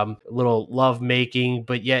 little love making,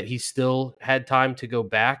 but yet he still had time to go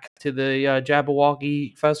back to the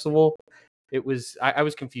Jabberwocky festival. It was I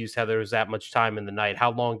was confused how there was that much time in the night.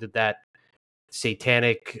 How long did that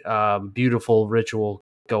satanic, beautiful ritual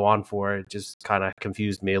go on for? It just kind of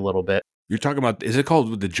confused me a little bit. You're talking about, is it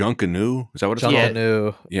called the Junkanoo? Is that what it's Yeah. called?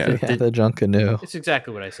 Junkanoo. Yeah. The Junkanoo. It's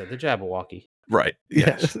exactly what I said. The Jabberwocky. Right.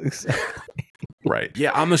 Yes. Exactly. Right.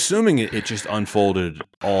 Yeah, I'm assuming it just unfolded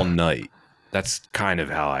all night. That's kind of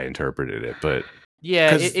how I interpreted it, but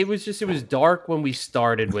Yeah, 'cause- it was dark when we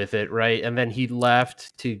started with it, right? And then he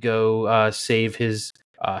left to go save his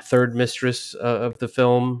third mistress of the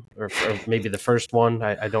film, or maybe the first one.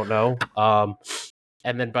 I don't know.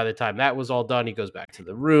 And then by the time that was all done, he goes back to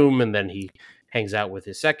the room, and then he hangs out with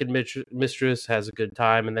his second mistress, has a good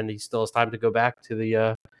time, and then he still has time to go back to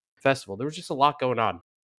the festival. There was just a lot going on.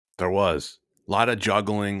 there was a lot of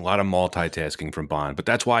juggling, a lot of multitasking from Bond, but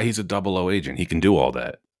that's why he's a 00 agent. He can do all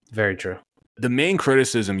that. Very true. The main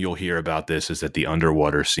criticism you'll hear about this is that the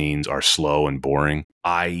underwater scenes are slow and boring.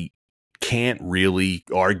 I can't really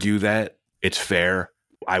argue that. It's fair.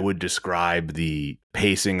 I would describe the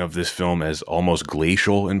pacing of this film as almost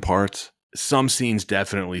glacial in parts. Some scenes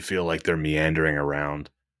definitely feel like they're meandering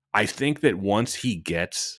around. I think that once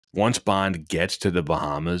Bond gets to the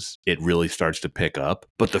Bahamas, it really starts to pick up.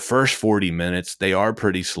 But the first 40 minutes, they are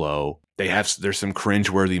pretty slow. There's some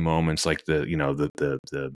cringeworthy moments, like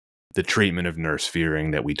the treatment of Nurse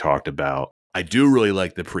Fearing that we talked about. I do really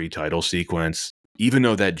like the pre-title sequence. Even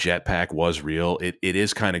though that jetpack was real, it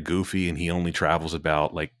is kind of goofy, and he only travels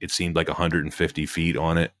about, like, it seemed like 150 feet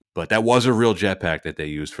on it. But that was a real jetpack that they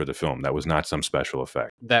used for the film. That was not some special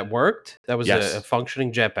effect. That worked? That was Yes. a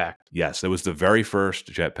functioning jetpack. Yes, it was the very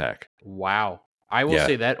first jetpack. Wow. I will Yeah.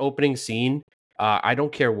 say that opening scene, I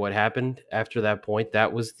don't care what happened after that point.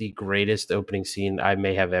 That was the greatest opening scene I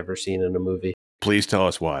may have ever seen in a movie. Please tell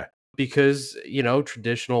us why. Because,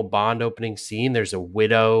 traditional Bond opening scene, there's a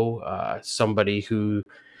widow, somebody who,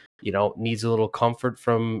 needs a little comfort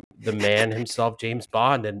from the man himself, James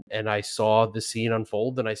Bond. And I saw the scene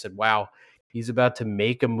unfold, and I said, wow, he's about to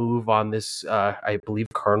make a move on this, I believe,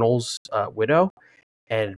 Colonel's widow.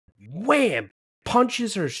 And wham,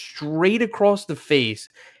 punches her straight across the face.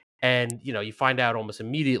 And, you find out almost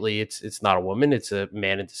immediately it's not a woman, it's a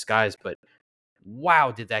man in disguise. But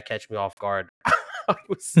wow, did that catch me off guard. I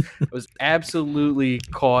was absolutely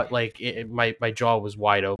caught. Like, my jaw was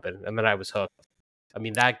wide open, and then I was hooked. I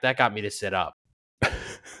mean, that got me to sit up.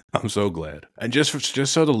 I'm so glad. And just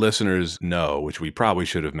so the listeners know, which we probably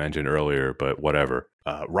should have mentioned earlier, but whatever.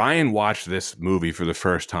 Ryan watched this movie for the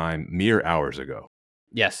first time mere hours ago.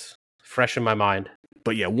 Yes, fresh in my mind.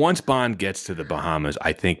 But yeah, once Bond gets to the Bahamas,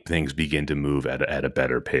 I think things begin to move at a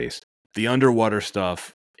better pace. The underwater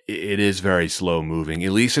stuff, it is very slow moving.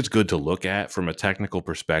 At least it's good to look at from a technical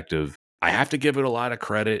perspective. I have to give it a lot of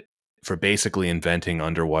credit for basically inventing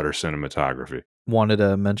underwater cinematography. Wanted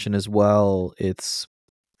to mention as well, it's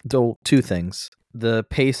two things. The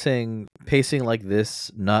pacing like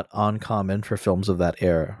this, not uncommon for films of that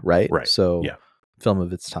era, right? Right. So, Yeah. film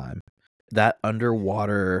of its time. That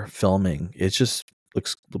underwater filming, it just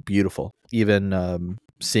looks beautiful. Even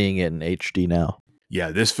seeing it in HD now. Yeah,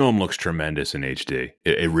 this film looks tremendous in HD.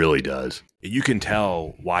 It really does. You can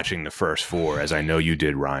tell watching the first four, as I know you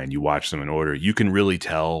did, Ryan. You watched them in order. You can really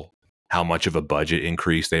tell how much of a budget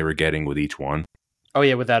increase they were getting with each one. Oh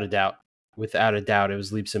yeah, without a doubt. Without a doubt, it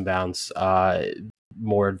was leaps and bounds.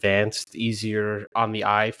 More advanced, easier on the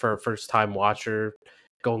eye for a first-time watcher.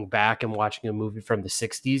 Going back and watching a movie from the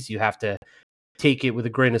 60s, you have to take it with a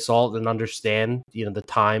grain of salt and understand, the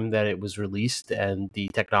time that it was released and the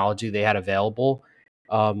technology they had available.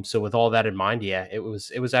 So with all that in mind, yeah, it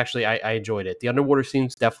was actually, I enjoyed it. The underwater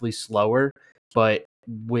scene's definitely slower, but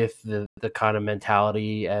with the kind of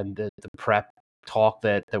mentality and the prep talk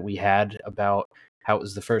that we had about how it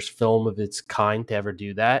was the first film of its kind to ever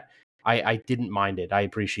do that, I didn't mind it. I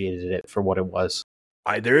appreciated it for what it was.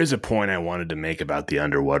 There is a point I wanted to make about the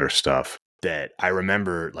underwater stuff that I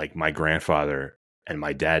remember, like, my grandfather and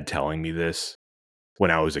my dad telling me this when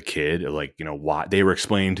I was a kid, like, why they were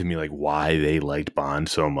explaining to me, like, why they liked Bond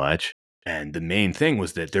so much. And the main thing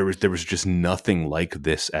was that there was just nothing like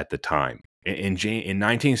this at the time. In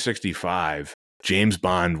 1965, James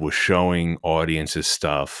Bond was showing audiences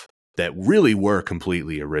stuff that really were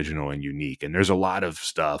completely original and unique. And there's a lot of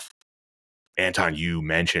stuff, Anton, you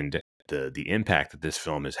mentioned the impact that this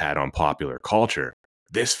film has had on popular culture.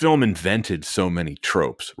 This film invented so many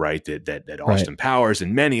tropes, right? That Austin Powers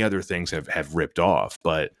and many other things have ripped off.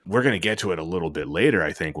 But we're going to get to it a little bit later,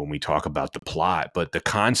 I think, when we talk about the plot. But the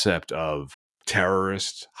concept of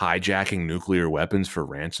terrorists hijacking nuclear weapons for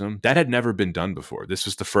ransom, that had never been done before. This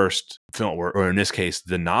was the first film, or in this case,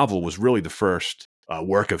 the novel was really the first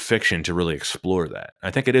work of fiction to really explore that.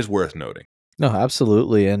 I think it is worth noting. No,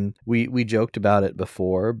 absolutely. And we joked about it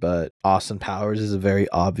before, but Austin Powers is a very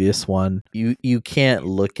obvious one. You can't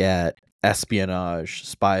look at espionage,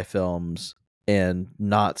 spy films, and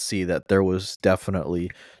not see that there was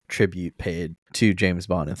definitely tribute paid to James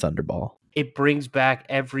Bond and Thunderball. It brings back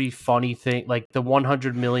every funny thing, like the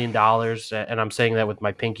 $100 million, and I'm saying that with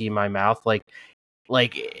my pinky in my mouth.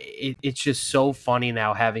 It's just so funny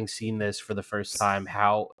now, having seen this for the first time,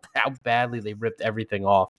 how badly they ripped everything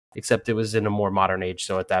off. Except it was in a more modern age,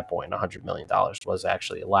 so at that point, $100 million was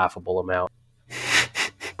actually a laughable amount.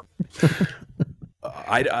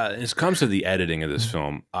 As it comes to the editing of this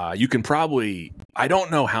film, you can probably, I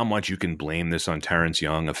don't know how much you can blame this on Terrence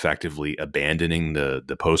Young effectively abandoning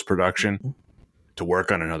the post-production to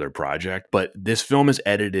work on another project, but this film is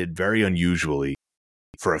edited very unusually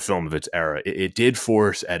for a film of its era. It did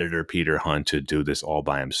force editor Peter Hunt to do this all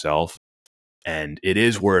by himself. And it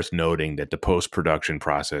is worth noting that the post-production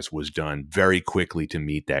process was done very quickly to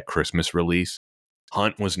meet that Christmas release.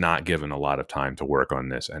 Hunt was not given a lot of time to work on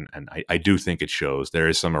this, and I do think it shows. There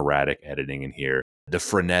is some erratic editing in here. The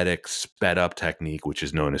frenetic, sped-up technique, which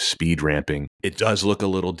is known as speed ramping, it does look a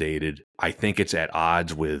little dated. I think it's at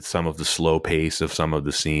odds with some of the slow pace of some of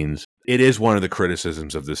the scenes. It is one of the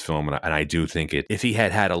criticisms of this film, and I do think if he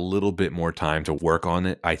had had a little bit more time to work on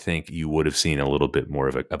it, I think you would have seen a little bit more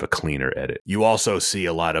of a cleaner edit. You also see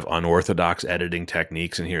a lot of unorthodox editing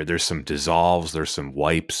techniques in here. There's some dissolves, there's some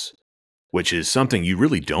wipes, which is something you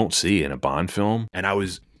really don't see in a Bond film. And I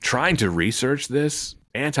was trying to research this.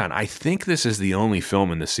 Anton, I think this is the only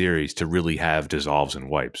film in the series to really have dissolves and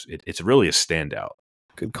wipes. It's really a standout.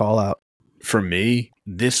 Good call out. For me,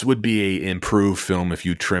 this would be an improved film if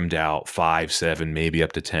you trimmed out 5, 7, maybe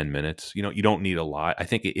up to 10 minutes. You know, you don't need a lot. I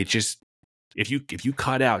think it just, if you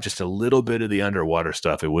cut out just a little bit of the underwater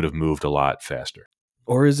stuff, it would have moved a lot faster.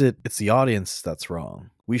 Or is it's the audience that's wrong?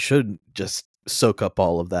 We should just soak up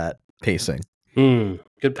all of that pacing. Good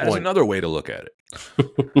point. That's another way to look at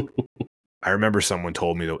it. I remember someone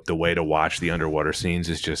told me the way to watch the underwater scenes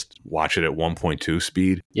is just watch it at 1.2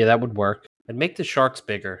 speed. Yeah, that would work. And make the sharks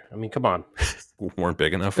bigger. I mean, come on. Weren't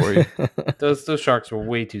big enough for you? Those sharks were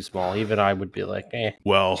way too small. Even I would be like, eh.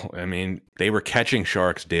 Well, I mean, they were catching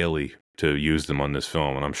sharks daily to use them on this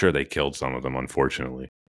film, and I'm sure they killed some of them, unfortunately,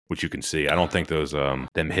 which you can see. I don't think those them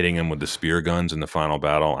hitting him with the spear guns in the final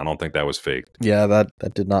battle, I don't think that was faked. Yeah,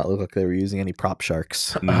 that did not look like they were using any prop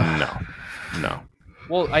sharks. No.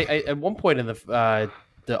 Well, I at one point in the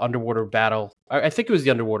underwater battle, I think it was the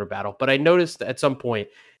underwater battle, but I noticed at some point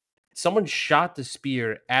someone shot the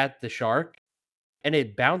spear at the shark and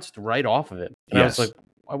it bounced right off of it. And I was like,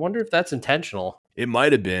 I wonder if that's intentional. It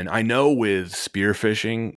might have been. I know with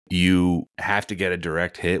spearfishing, you have to get a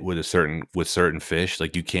direct hit with certain fish.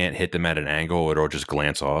 Like you can't hit them at an angle or it'll just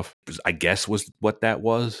glance off. I guess was what that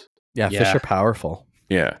was. Yeah, fish are powerful.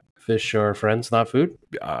 Yeah. Fish are friends, not food?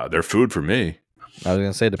 They're food for me. I was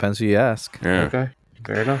going to say, depends who you ask. Yeah. Okay,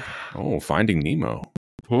 fair enough. Oh, Finding Nemo.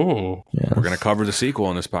 Oh, yes. We're going to cover the sequel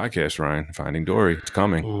on this podcast, Ryan. Finding Dory. It's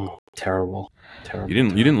coming. Terrible. You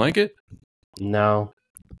didn't like it? No.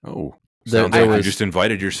 Oh. Sounds like you just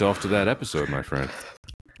invited yourself to that episode, my friend.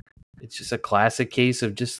 It's just a classic case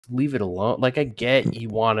of just leave it alone. Like, I get you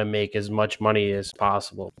want to make as much money as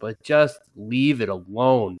possible, but just leave it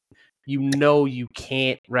alone. You know you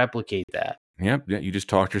can't replicate that. Yep, yeah, you just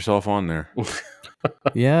talked yourself on there.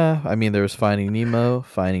 Yeah, I mean, there was Finding Nemo,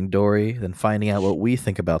 Finding Dory, then finding out what we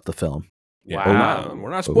think about the film. Yeah, Wow.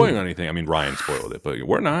 we're not spoiling anything. I mean, Ryan spoiled it, but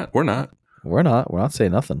we're not. We're not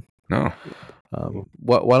saying nothing. No.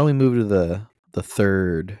 Why don't we move to the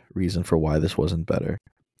third reason for why this wasn't better?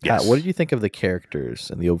 Yes. Pat, what did you think of the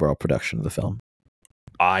characters and the overall production of the film?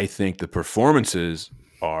 I think the performances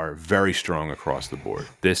are very strong across the board.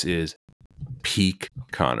 This is peak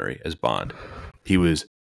Connery as Bond. He was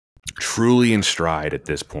truly in stride at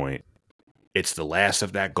this point. It's the last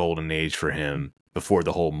of that golden age for him before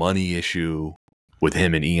the whole money issue with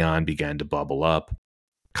him and Eon began to bubble up.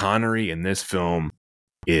 Connery in this film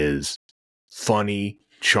is funny,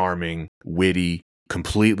 charming, witty,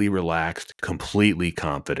 completely relaxed, completely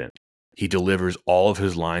confident. He delivers all of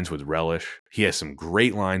his lines with relish. He has some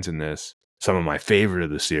great lines in this, some of my favorite of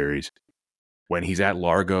the series. When he's at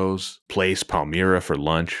Largo's place, Palmyra, for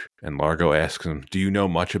lunch, and Largo asks him, "Do you know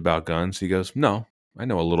much about guns?" He goes, "No, I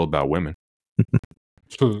know a little about women."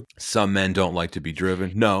 Some men don't like to be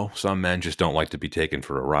driven. No, some men just don't like to be taken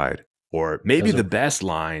for a ride. Or maybe the best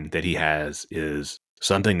line that he has is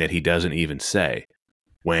something that he doesn't even say.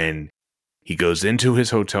 When he goes into his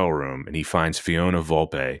hotel room and he finds Fiona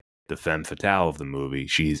Volpe, the femme fatale of the movie.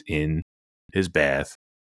 She's in his bath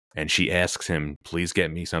and she asks him, "Please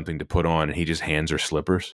get me something to put on." And he just hands her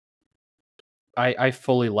slippers. I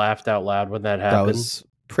fully laughed out loud when that happened. That was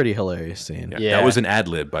pretty hilarious scene. Yeah. That was an ad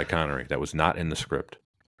lib by Connery. That was not in the script.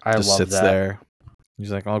 I Just love sits that. there.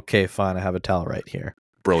 He's like, "Okay, fine. I have a towel right here."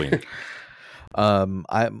 Brilliant. One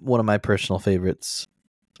of my personal favorites.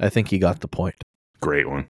 I think he got the point. Great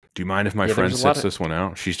one. Do you mind if my Yeah, friend there's a lot sits this one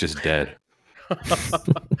out? She's just dead.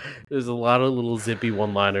 There's a lot of little zippy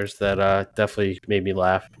one-liners that definitely made me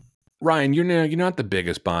laugh. Ryan, you're not the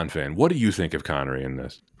biggest Bond fan. What do you think of Connery in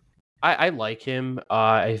this? I like him.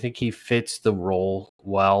 I think he fits the role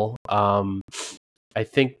well. I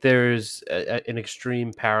think there's an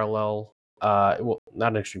extreme parallel. Well,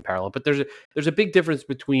 not an extreme parallel, but there's a big difference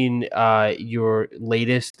between your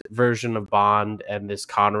latest version of Bond and this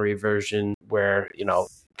Connery version, where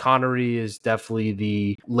Connery is definitely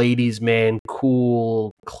the ladies' man,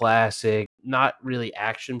 cool, classic, not really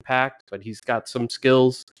action packed, but he's got some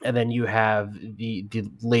skills. And then you have the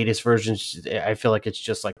latest versions. I feel like it's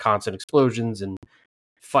just like constant explosions and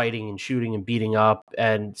fighting and shooting and beating up.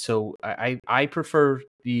 And so I prefer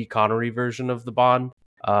the Connery version of the Bond.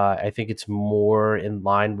 I think it's more in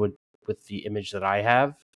line with the image that I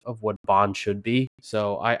have of what Bond should be.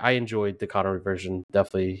 So I enjoyed the Connery version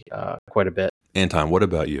definitely quite a bit. Anton, what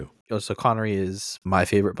about you? So Connery is my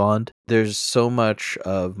favorite Bond. There's so much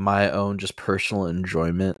of my own just personal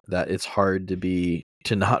enjoyment that it's hard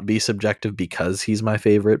to not be subjective because he's my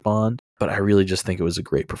favorite Bond. But I really just think it was a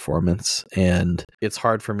great performance, and it's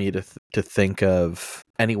hard for me to think of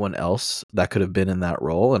anyone else that could have been in that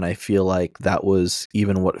role. And I feel like that was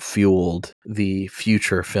even what fueled the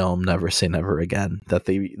future film Never Say Never Again. That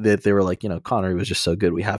they were like, Connery was just so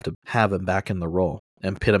good, we have to have him back in the role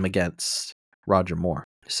and pit him against Roger Moore.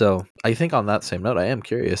 So I think on that same note, I am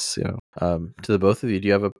curious, to the both of you, do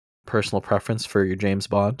you have a personal preference for your James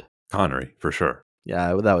Bond? Connery, for sure.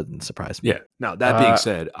 Yeah, that wouldn't surprise me. Yeah. Now, that being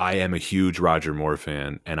said, I am a huge Roger Moore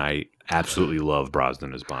fan, and I absolutely love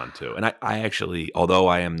Brosnan as Bond, too. And I actually, although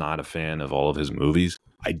I am not a fan of all of his movies,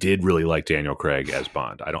 I did really like Daniel Craig as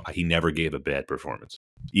Bond. He never gave a bad performance,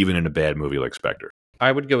 even in a bad movie like Spectre.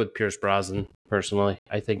 I would go with Pierce Brosnan, personally.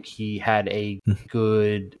 I think he had a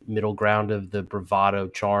good middle ground of the bravado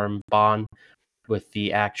charm Bond with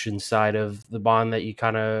the action side of the Bond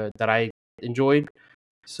that I enjoyed.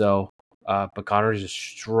 So, but Connery's a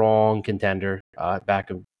strong contender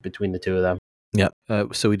between the two of them. Yeah.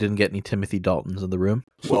 So we didn't get any Timothy Daltons in the room.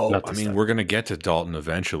 Well, we're going to get to Dalton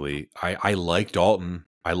eventually. I like Dalton.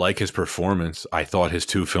 I like his performance. I thought his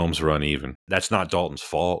two films were uneven. That's not Dalton's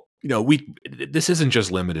fault. This isn't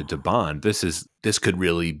just limited to Bond. This could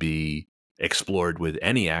really be explored with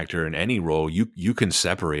any actor in any role. You can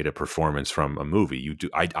separate a performance from a movie. You do.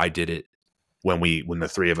 I did it when the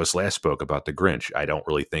three of us last spoke about The Grinch. I don't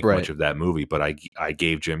really think much of that movie, but I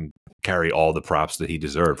gave Jim Carrey all the props that he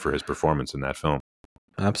deserved for his performance in that film.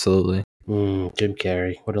 Absolutely. Jim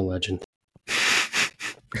Carrey, what a legend.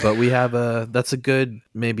 But we have that's a good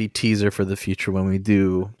maybe teaser for the future when we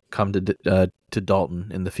do come to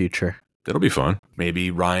Dalton in the future. That'll be fun.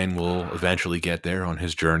 Maybe Ryan will eventually get there on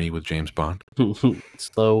his journey with James Bond.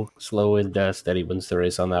 Slow and steady wins the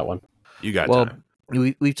race on that one. You got time.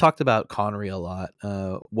 We've talked about Connery a lot.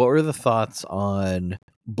 What were the thoughts on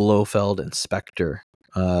Blofeld and Spectre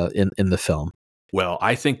in the film? Well,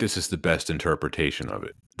 I think this is the best interpretation of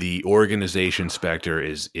it. The organization Spectre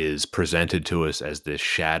is presented to us as this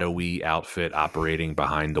shadowy outfit operating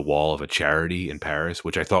behind the wall of a charity in Paris,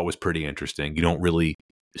 which I thought was pretty interesting. You don't really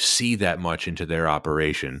see that much into their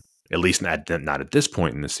operation, at least not at this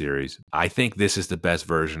point in the series. I think this is the best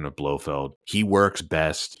version of Blofeld. He works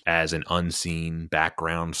best as an unseen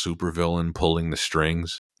background supervillain pulling the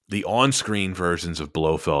strings. The on-screen versions of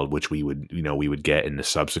Blofeld, which we would get in the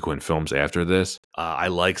subsequent films after this, I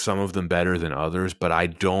like some of them better than others, but I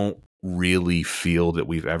don't really feel that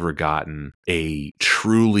we've ever gotten a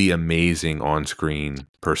truly amazing on-screen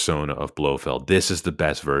persona of Blofeld. This is the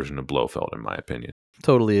best version of Blofeld, in my opinion.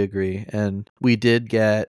 Totally agree. And we did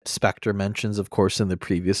get Spectre mentions, of course, in the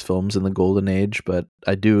previous films in the Golden Age, but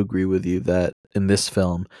I do agree with you that in this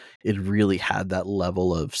film, it really had that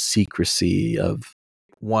level of secrecy, of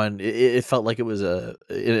one, it felt like it was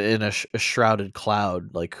in a shrouded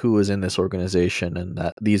cloud, like who was in this organization, and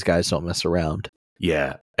that these guys don't mess around.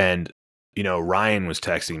 Yeah, and Ryan was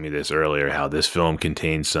texting me this earlier, how this film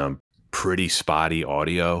contains some pretty spotty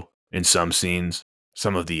audio in some scenes.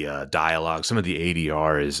 Some of the dialogue, some of the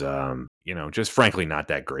ADR is, just frankly not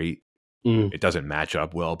that great. It doesn't match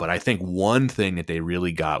up well. But I think one thing that they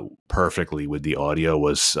really got perfectly with the audio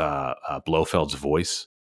was Blofeld's voice.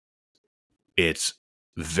 It's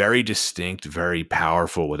very distinct, very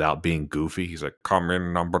powerful without being goofy. He's like, "Come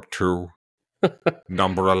in, number 2,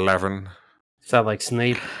 number 11." Sound like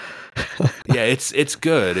Snape. Yeah, it's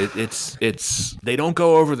good. It's they don't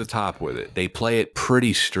go over the top with it. They play it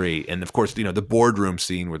pretty straight. And of course, the boardroom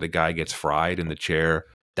scene where the guy gets fried in the chair,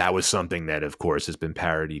 that was something that, of course, has been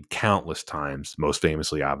parodied countless times, most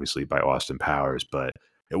famously, obviously, by Austin Powers. But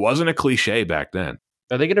it wasn't a cliche back then.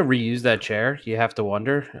 Are they going to reuse that chair? You have to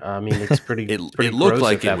wonder. I mean, it's pretty. It pretty looked gross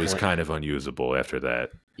like at it that was point. kind of unusable after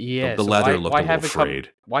that. Yeah, the so leather why looked a have little it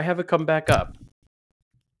frayed. why have it come back up?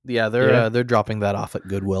 Yeah, they're dropping that off at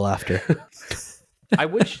Goodwill after. I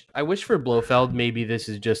wish for Blofeld maybe this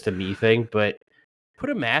is just a me thing, but put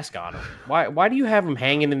a mask on him. Why do you have him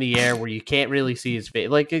hanging in the air where you can't really see his face?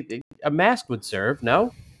 Like a mask would serve,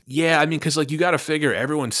 no? Yeah, I mean, because you got to figure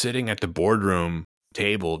everyone's sitting at the boardroom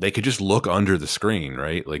table. They could just look under the screen,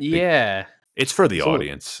 right? Yeah. It's for the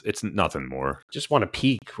audience. It's nothing more. Just want to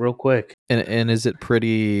peek real quick. And is it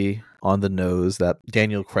pretty on the nose that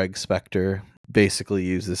Daniel Craig Spectre basically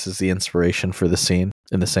used this as the inspiration for the scene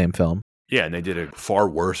in the same film? Yeah, and they did a far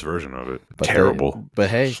worse version of it. But Terrible. But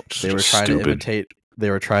hey, they were trying stupid. to imitate. They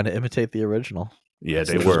were trying to imitate the original. Yeah,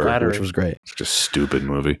 they Which were. was which was great. It's just a stupid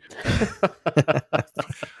movie.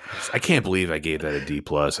 I can't believe I gave that a D+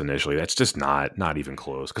 initially. That's just not even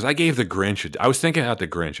close. Because I gave The Grinch. I was thinking about The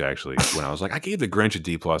Grinch actually when I was like, I gave The Grinch a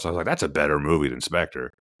D+. I was like, that's a better movie than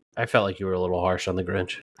Spectre. I felt like you were a little harsh on the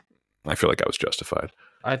Grinch. I feel like I was justified.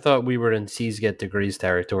 I thought we were in C's get degrees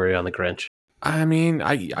territory on the Grinch. I mean,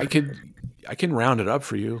 I can round it up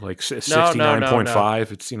for you, like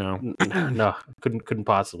 69.5. It's No, couldn't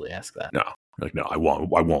possibly ask that. No, no, I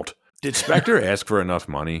won't. Did Spectre ask for enough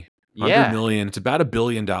money? Yeah. $100 million. It's about $1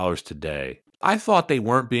 billion today. I thought they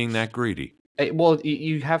weren't being that greedy. Well,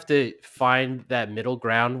 you have to find that middle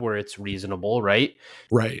ground where it's reasonable, right?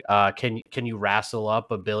 Right. Can you wrestle up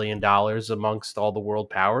 $1 billion amongst all the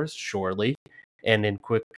world powers? Surely, and in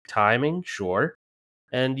quick timing, sure.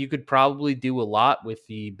 And you could probably do a lot with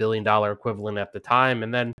the $1 billion equivalent at the time.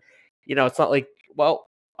 And then, it's not like, well,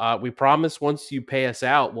 we promise once you pay us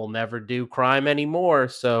out, we'll never do crime anymore.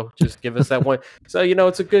 So just give us that one. So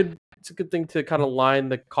it's a good thing to kind of line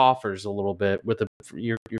the coffers a little bit with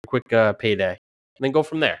your quick payday, and then go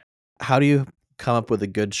from there. How do you come up with a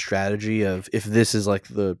good strategy of if this is like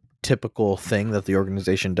the typical thing that the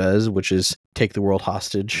organization does, which is take the world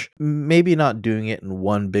hostage, maybe not doing it in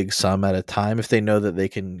one big sum at a time if they know that they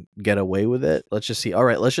can get away with it. Let's just see. All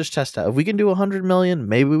right, let's just test out. If we can do 100 million,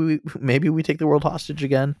 maybe we take the world hostage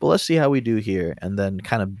again, but let's see how we do here, and then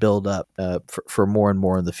kind of build up for more and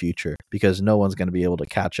more in the future, because no one's going to be able to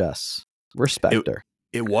catch us. We're Spectre.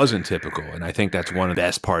 It wasn't typical, and I think that's one of the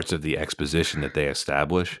best parts of the exposition that they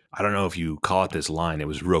establish. I don't know if you caught this line. It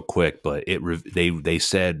was real quick, but they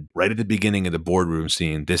said right at the beginning of the boardroom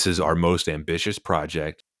scene, this is our most ambitious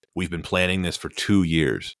project. We've been planning this for 2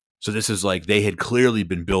 years. So this is like they had clearly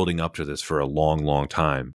been building up to this for a long, long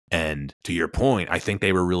time. And to your point, I think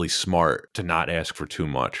they were really smart to not ask for too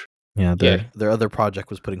much. Yeah, their other project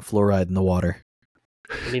was putting fluoride in the water.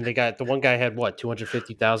 I mean, the one guy had what,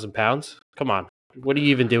 250,000 pounds? Come on. What are you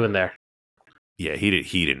even doing there? Yeah,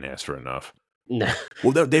 he didn't ask for enough. No.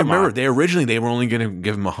 Well, they remember they originally were only going to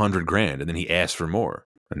give him $100,000, and then he asked for more,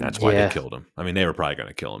 and that's why they killed him. I mean, they were probably going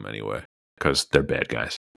to kill him anyway because they're bad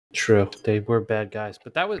guys. True, they were bad guys,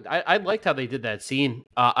 but that was I liked how they did that scene.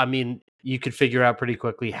 I mean, you could figure out pretty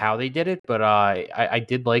quickly how they did it, but I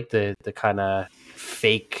did like the kind of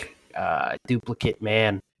fake duplicate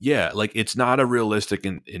man. Yeah, like it's not a realistic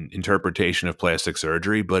interpretation of plastic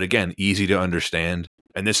surgery, but again, easy to understand.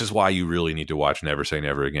 And this is why you really need to watch Never Say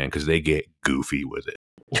Never Again, because they get goofy with it.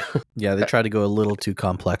 Yeah, they try to go a little too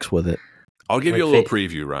complex with it. I'll give you a little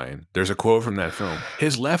preview, Ryan. There's a quote from that film.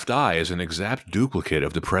 His left eye is an exact duplicate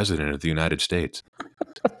of the President of the United States.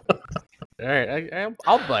 All right,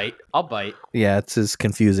 I'll bite. Yeah, it's as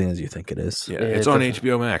confusing as you think it is. Yeah, it's on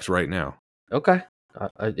HBO Max right now. Okay.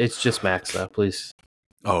 It's just Max, though, please.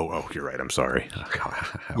 Oh, you're right. I'm sorry.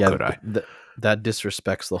 How yeah, could I? That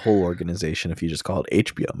disrespects the whole organization if you just call it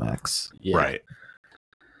HBO Max. Yeah. Right.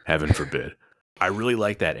 Heaven forbid. I really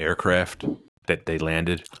like that aircraft that they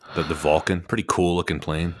landed, the Vulcan. Pretty cool looking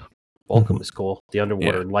plane. Volcom Mhm. was cool. The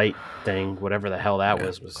underwater light thing, whatever the hell that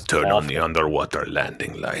was Turn awful. on the underwater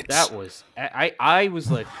landing lights. That was I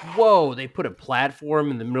was like, whoa! They put a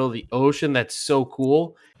platform in the middle of the ocean. That's so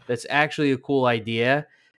cool. That's actually a cool idea.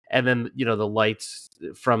 And then the lights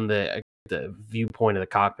from the viewpoint of the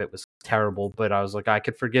cockpit was terrible. But I was like, I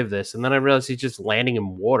could forgive this. And then I realized he's just landing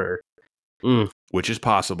in water. Which is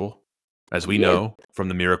possible, as we Yeah. know from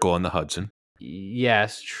the Miracle on the Hudson.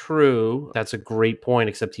 Yes, true. That's a great point.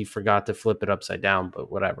 Except he forgot to flip it upside down.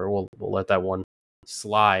 But whatever. We'll let that one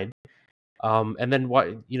slide. And then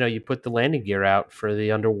you put the landing gear out for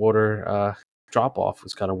the underwater drop off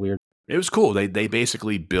was kind of weird. It was cool. They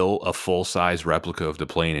basically built a full-size replica of the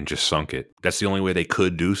plane and just sunk it. That's the only way they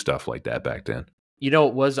could do stuff like that back then. It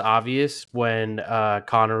was obvious when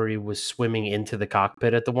Connery was swimming into the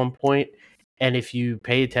cockpit at the one point, and if you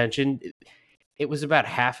pay attention, it was about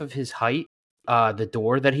half of his height, the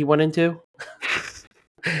door that he went into.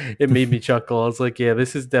 It made me chuckle. I was like, yeah,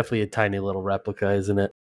 this is definitely a tiny little replica, isn't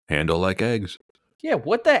it? Handle like eggs. Yeah,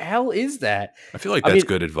 what the hell is that? I feel like that's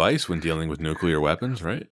good advice when dealing with nuclear weapons,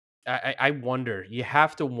 right? I wonder. You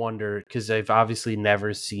have to wonder, because I've obviously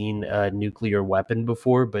never seen a nuclear weapon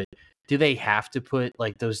before, but do they have to put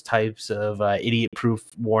like those types of idiot-proof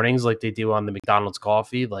warnings like they do on the McDonald's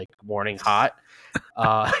coffee, like warning hot?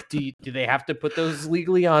 Do they have to put those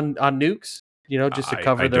legally on nukes? Just to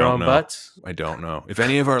cover their own butts? I don't know. If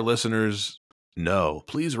any of our listeners know,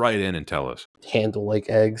 please write in and tell us. Handle like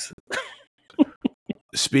eggs.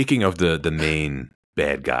 Speaking of the main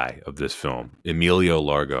bad guy of this film, Emilio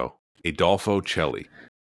Largo, Adolfo Celli.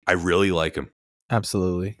 I really like him.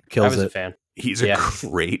 Absolutely. I Kills was it. a fan. He's a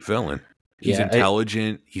great villain. He's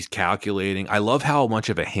intelligent. He's calculating. I love how much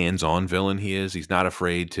of a hands-on villain he is. He's not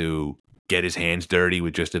afraid to get his hands dirty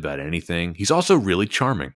with just about anything. He's also really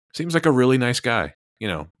charming. Seems like a really nice guy.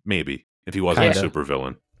 Maybe if he wasn't a super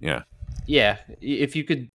villain. Yeah. Yeah. If you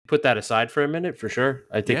could put that aside for a minute, for sure.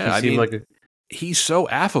 I think he seemed like he's so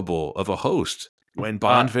affable of a host. When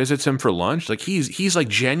Bond visits him for lunch, like he's like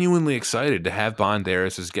genuinely excited to have Bond there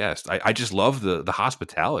as his guest. I just love the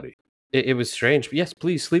hospitality. It was strange. But yes,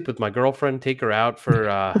 please sleep with my girlfriend. Take her out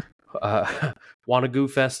for Wanagoo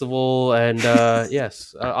Festival, and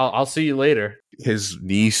yes, I'll see you later. His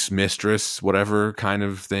niece, mistress, whatever kind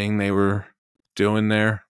of thing they were doing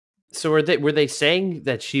there. So were they saying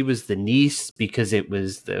that she was the niece because it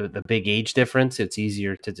was the big age difference? It's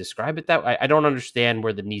easier to describe it that way. I don't understand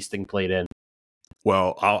where the niece thing played in.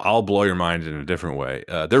 Well, I'll blow your mind in a different way.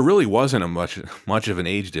 There really wasn't much of an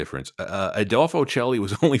age difference. Adolfo Celli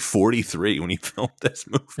was only 43 when he filmed this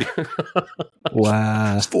movie.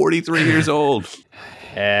 Wow, he's 43 years old.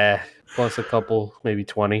 Plus a couple, maybe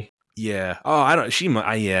 20. Yeah. Oh, I don't.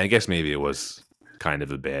 I guess maybe it was kind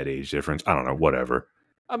of a bad age difference. I don't know. Whatever.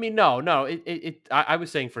 I mean, no. I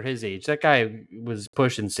was saying for his age, that guy was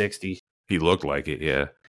pushing 60. He looked like it. Yeah.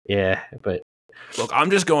 Yeah, but. Look, I'm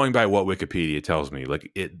just going by what Wikipedia tells me.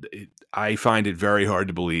 Like I find it very hard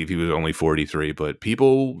to believe he was only 43, but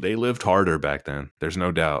people, they lived harder back then. There's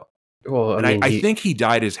no doubt. Well, I think he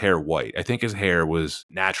dyed his hair white. I think his hair was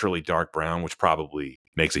naturally dark brown, which probably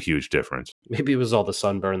makes a huge difference. Maybe it was all the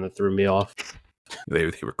sunburn that threw me off. They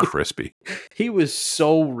were crispy. He was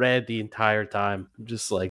so red the entire time. I'm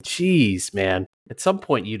just like, geez, man. At some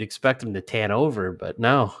point, you'd expect him to tan over, but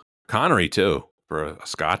no. Connery, too, for a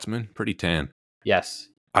Scotsman, pretty tan. Yes.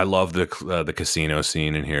 I love the casino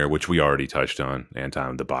scene in here, which we already touched on,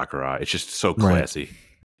 Anton, the Baccarat. It's just so classy. Right.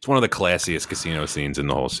 It's one of the classiest casino scenes in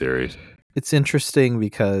the whole series. It's interesting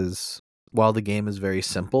because while the game is very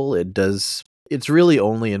simple, it's really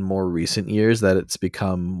only in more recent years that it's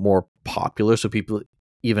become more popular, so people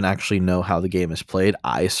even actually know how the game is played.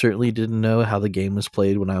 I certainly didn't know how the game was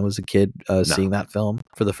played when I was a kid, seeing that film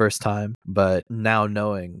for the first time. But now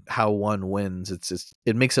knowing how one wins,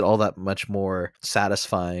 it makes it all that much more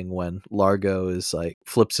satisfying when Largo is like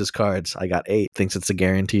flips his cards. I got 8, thinks it's a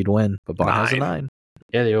guaranteed win, but Bond has a 9.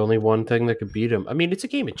 Yeah, the only one thing that could beat him. I mean, it's a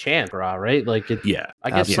game of chance, right? Like, I guess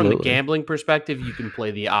absolutely. From the gambling perspective, you can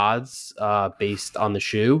play the odds based on the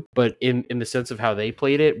shoe. But in the sense of how they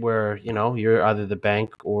played it, where, you're either the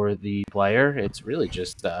bank or the player, it's really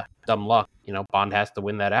just dumb luck. Bond has to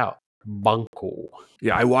win that out. Bunko.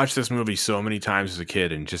 Yeah, I watched this movie so many times as a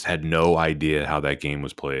kid and just had no idea how that game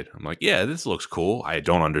was played. I'm like, yeah, this looks cool. I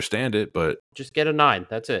don't understand it, but... Just get a 9.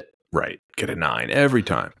 That's it. Right. Get a 9 every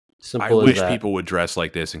time. Simple I wish people would dress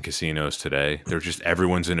like this in casinos today. They're just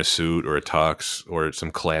everyone's in a suit or a tux or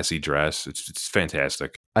some classy dress. It's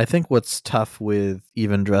fantastic. I think what's tough with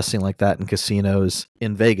even dressing like that in casinos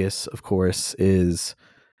in Vegas, of course, is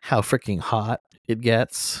how freaking hot it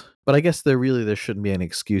gets. But I guess there shouldn't be any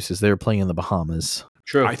excuses. They were playing in the Bahamas.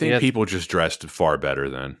 True. I think people just dressed far better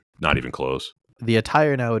then. Not even close. The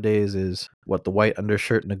attire nowadays is what, the white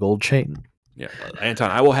undershirt and a gold chain. Yeah,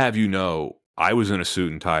 Anton, I will have you know, I was in a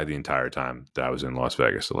suit and tie the entire time that I was in Las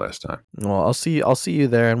Vegas the last time. Well, I'll see you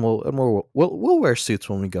there, and we'll wear suits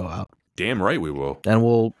when we go out. Damn right we will. And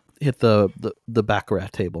we'll hit the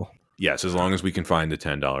baccarat table. Yes, as long as we can find the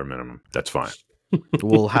 $10 minimum, that's fine.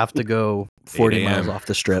 We'll have to go 40 miles off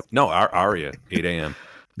the strip. No, Aria, 8 a.m.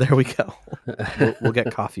 There we go. We'll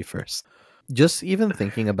get coffee first. Just even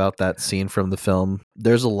thinking about that scene from the film,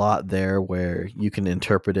 there's a lot there where you can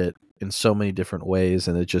interpret it in so many different ways,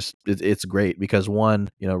 and it's great because, one,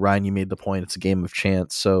 Ryan, you made the point, it's a game of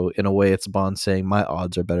chance. So in a way, it's Bond saying my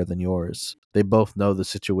odds are better than yours. They both know the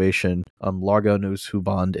situation. Largo knows who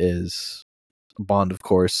Bond is. Bond, of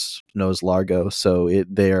course, knows Largo, so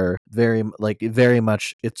they're very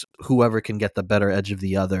much, it's whoever can get the better edge of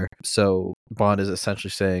the other. So Bond is essentially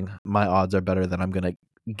saying, my odds are better than I'm gonna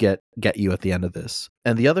get you at the end of this.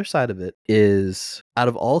 And the other side of it is, out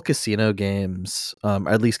of all casino games, or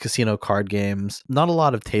at least casino card games, not a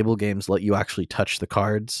lot of table games let you actually touch the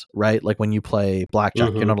cards, right? Like when you play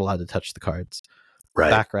blackjack, you're not allowed to touch the cards. Right.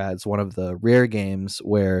 Baccarat's one of the rare games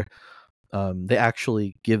where they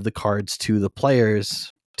actually give the cards to the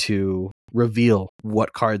players to reveal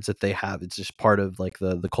what cards that they have. It's just part of like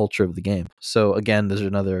the culture of the game. So again, there's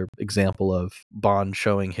another example of Bond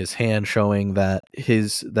showing his hand, showing that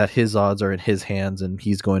his odds are in his hands and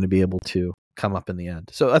he's going to be able to come up in the end.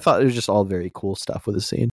 So I thought it was just all very cool stuff with the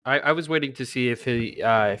scene. I was waiting to see if he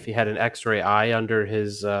had an X-ray eye under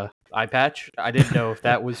his eye patch. I didn't know if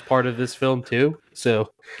that was part of this film too.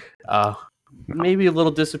 So maybe a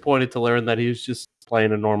little disappointed to learn that he was just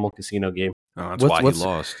playing a normal casino game. Oh, that's why he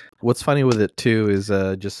lost. What's funny with it too is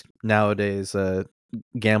just nowadays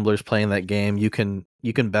gamblers playing that game, you can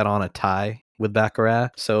bet on a tie with baccarat.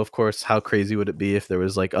 So of course, how crazy would it be if there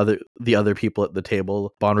was like the other people at the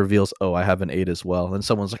table? Bond reveals, oh, I have an 8 as well, and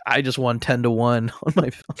someone's like, I just won 10-1 on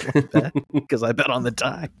my bet because I bet on the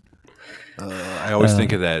tie. I always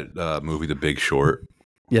think of that movie, The Big Short.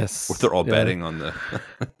 Yes, where they're all betting on the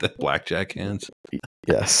blackjack hands.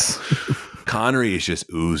 Yes. Connery is just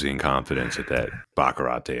oozing confidence at that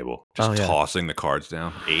baccarat table, just tossing the cards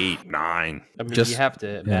down. 8, 9. I mean, you have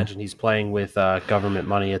to imagine he's playing with government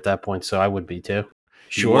money at that point, so I would be too.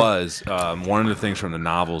 Sure. He was. One of the things from the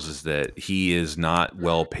novels is that he is not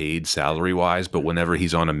well paid salary-wise, but whenever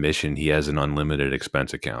he's on a mission, he has an unlimited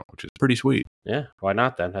expense account, which is pretty sweet. Yeah, why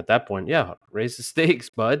not then? At that point, raise the stakes,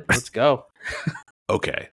 bud. Let's go.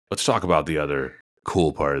 Okay, let's talk about the other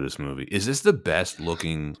cool part of this movie. Is this the best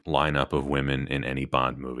looking lineup of women in any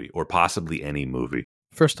Bond movie, or possibly any movie?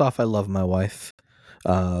 First off, I love my wife.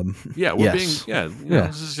 This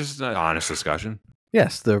is just an honest discussion.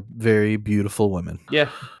 Yes, they're very beautiful women. Yeah,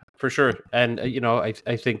 for sure. And I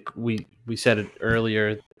think we said it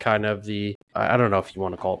earlier, kind of I don't know if you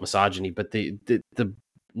want to call it misogyny, but the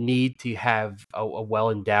need to have a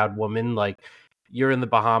well-endowed woman. Like, you're in the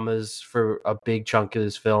Bahamas for a big chunk of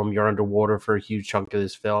this film, you're underwater for a huge chunk of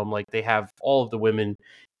this film. Like, they have all of the women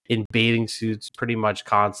in bathing suits pretty much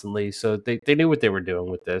constantly, so they knew what they were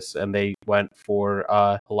doing with this, and they went for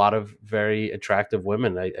a lot of very attractive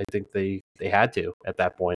women. I think they had to at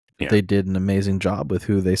that point. Yeah. They did an amazing job with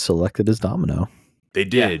who they selected as Domino. They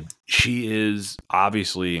did. Yeah. She is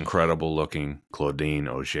obviously incredible looking, Claudine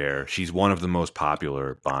Auger. She's one of the most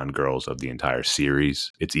popular Bond girls of the entire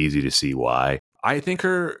series. It's easy to see why. I think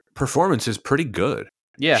her performance is pretty good.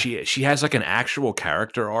 Yeah, she has like an actual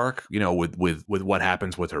character arc, with what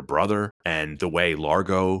happens with her brother and the way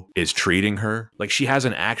Largo is treating her. Like, she has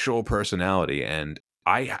an actual personality, and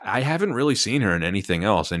I haven't really seen her in anything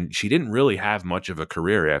else, and she didn't really have much of a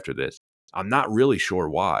career after this. I'm not really sure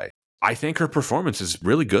why. I think her performance is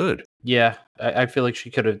really good. Yeah, I feel like she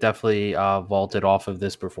could have definitely vaulted off of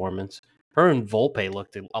this performance. Her and Volpe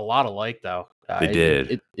looked a lot alike, though. They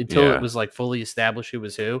did. Until it was like fully established who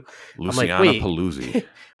was who. Luciana I'm like, Paluzzi.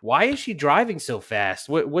 Why is she driving so fast?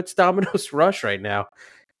 What's Domino's rush right now?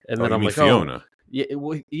 And then I'm like, Fiona.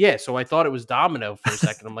 Yeah. So I thought it was Domino for a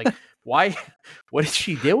second. I'm like, why? What is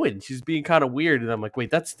she doing? She's being kind of weird. And I'm like,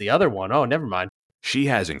 wait, that's the other one. Oh, never mind. She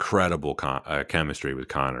has incredible chemistry with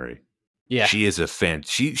Connery. Yeah, she is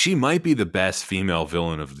she might be the best female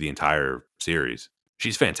villain of the entire series.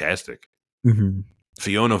 She's fantastic. Mm-hmm.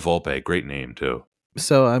 Fiona Volpe, great name too.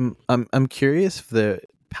 So I'm curious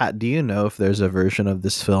Pat, do you know if there's a version of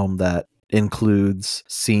this film that includes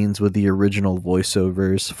scenes with the original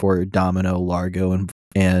voiceovers for Domino, Largo,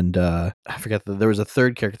 and I forget that there was a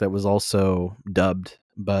third character that was also dubbed,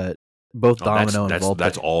 but both Oh, Domino and Volpe.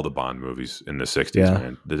 that's all the Bond movies in the 60s, Yeah.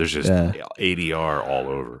 man. There's just Yeah. ADR all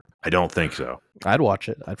over. I don't think so. I'd watch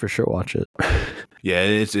it. I'd for sure watch it. Yeah,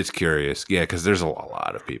 it's curious. Yeah, because there's a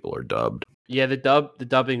lot of people are dubbed. Yeah, the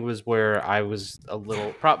dubbing was where I was a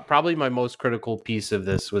little probably my most critical piece of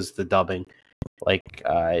this was the dubbing. Like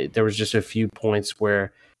there was just a few points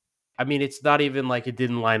where, I mean, it's not even like it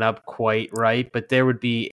didn't line up quite right, but there would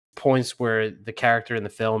be points where the character in the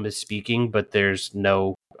film is speaking, but there's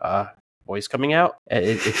no voice coming out.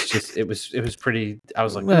 It's just it was pretty. I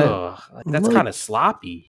was like, oh, that's kind of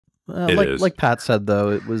sloppy. It is. Like Pat said,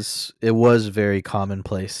 though, it was very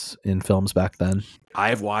commonplace in films back then.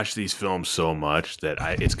 I've watched these films so much that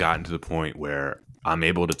it's gotten to the point where I'm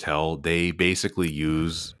able to tell they basically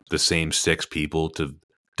use the same 6 people to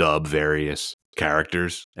dub various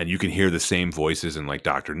characters, and you can hear the same voices in like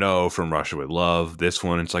Dr. No from Russia with Love. This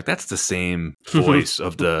one, it's like that's the same voice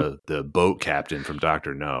of the boat captain from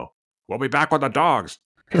Dr. No. We'll be back with the dogs.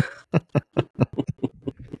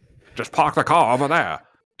 Just park the car over there.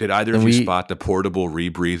 Did either of you spot the portable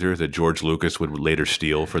rebreather that George Lucas would later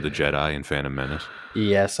steal for the Jedi in Phantom Menace?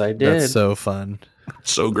 Yes, I did. That's so fun.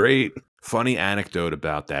 So great. Funny anecdote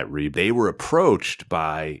about that they were approached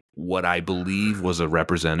by what I believe was a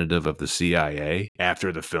representative of the CIA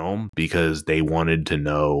after the film because they wanted to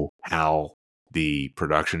know how the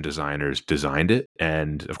production designers designed it.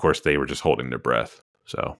 And of course, they were just holding their breath.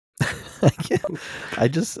 So I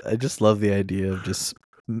just love the idea of just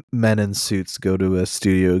men in suits go to a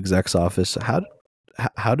studio exec's office.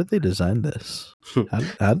 How did they design this?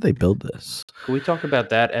 How did they build this? Can we talk about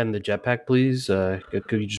that and the jetpack, please?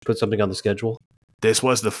 Could you just put something on the schedule? This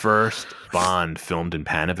was the first Bond filmed in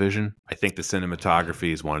Panavision. I think the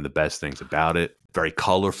cinematography is one of the best things about it. Very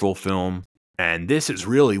colorful film. And this is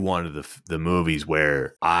really one of the movies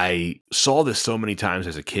where I saw this so many times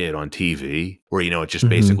as a kid on TV, where, it just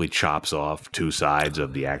basically chops off 2 sides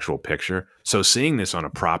of the actual picture. So seeing this on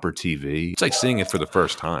a proper TV, it's like seeing it for the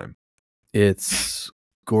first time. It's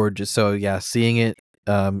gorgeous. So yeah, seeing it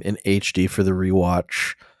in HD for the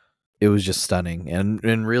rewatch, it was just stunning,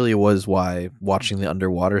 and really was why watching the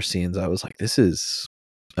underwater scenes, I was like, this is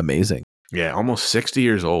amazing. Yeah, almost 60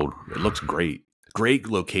 years old. It looks great. Great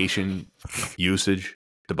location usage.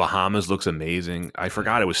 The Bahamas looks amazing. I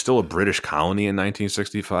forgot it was still a British colony in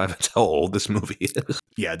 1965. That's how old this movie is.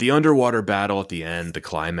 Yeah, the underwater battle at the end, the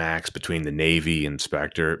climax between the Navy and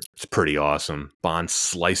Spectre, it's pretty awesome. Bond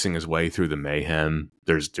slicing his way through the mayhem.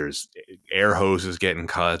 There's air hoses getting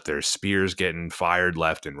cut. There's spears getting fired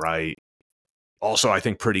left and right. Also, I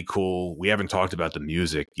think pretty cool. We haven't talked about the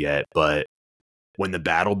music yet, but when the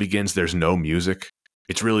battle begins, there's no music.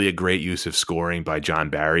 It's really a great use of scoring by John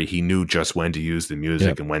Barry. He knew just when to use the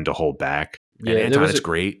music and when to hold back. And Anton, it's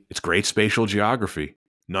great. It's great spatial geography.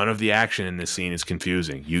 None of the action in this scene is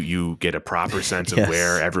confusing. You get a proper sense of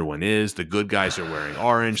where everyone is. The good guys are wearing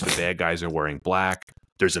orange. The bad guys are wearing black.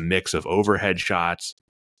 There's a mix of overhead shots.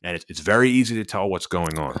 And it's very easy to tell what's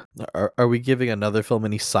going on. Are we giving another film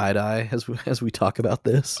any side eye as we talk about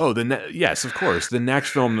this? Oh, yes, of course. The next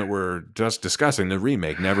film that we're just discussing, the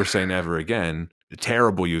remake, Never Say Never Again, the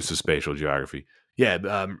terrible use of spatial geography.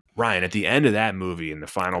 Yeah, Ryan, at the end of that movie, in the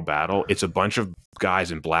final battle, it's a bunch of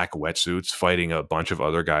guys in black wetsuits fighting a bunch of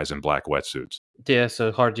other guys in black wetsuits. Yeah,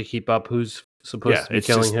 so hard to keep up who's supposed to be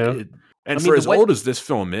killing who. As old as this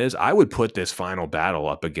film is, I would put this final battle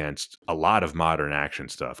up against a lot of modern action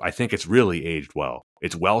stuff. I think it's really aged well.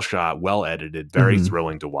 It's well shot, well edited, very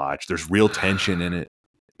thrilling to watch. There's real tension in it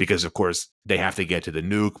because, of course, they have to get to the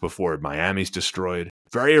nuke before Miami's destroyed.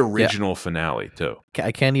 Very original finale, too.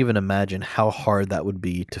 I can't even imagine how hard that would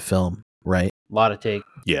be to film, right? A lot of take.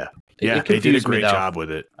 Yeah. Yeah, they did a great job with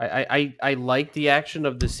it. I like the action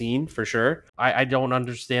of the scene for sure. I don't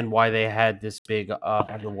understand why they had this big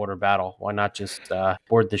underwater battle. Why not just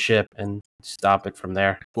board the ship and stop it from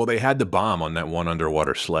there? Well, they had the bomb on that one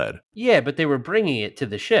underwater sled. Yeah, but they were bringing it to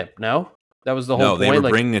the ship, no? That was the whole point. No, they were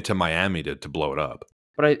bringing it to Miami to blow it up.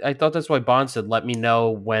 But I thought that's why Bond said, let me know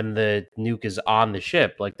when the nuke is on the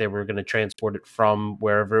ship. Like they were going to transport it from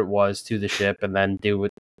wherever it was to the ship and then do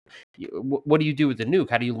it. What do you do with the nuke?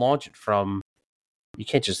 How do you launch it from? You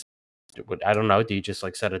can't just, I don't know. Do you just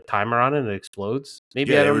like set a timer on it and it explodes?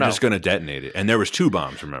 Maybe I don't know. They were just going to detonate it, and there was 2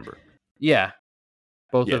 bombs. Remember? Yeah,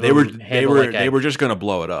 both of them. They were just going to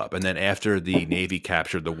blow it up, and then after the Navy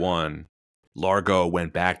captured the one, Largo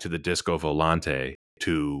went back to the Disco Volante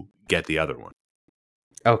to get the other one.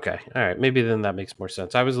 Okay, all right. Maybe then that makes more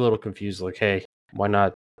sense. I was a little confused. Like, hey, why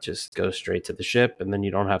not just go straight to the ship, and then you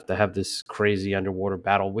don't have to have this crazy underwater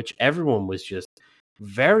battle, which everyone was just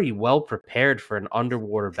very well prepared for an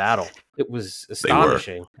underwater battle. It was They were.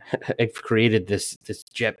 astonishing. It created this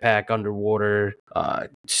jetpack underwater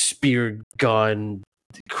spear gun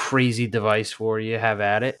crazy device for you. Have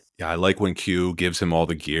at it. Yeah, I like when Q gives him all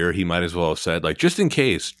the gear. He might as well have said, like, just in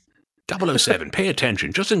case, 007, pay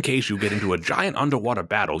attention. Just in case you get into a giant underwater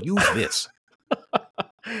battle, use this.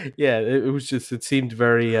 Yeah, it was just, it seemed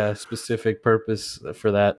very specific purpose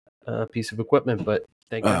for that piece of equipment, but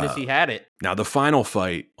thank goodness he had it. Now, the final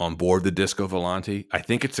fight on board the Disco Volante, I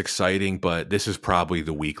think it's exciting, but this is probably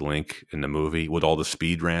the weak link in the movie with all the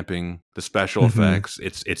speed ramping, the special effects.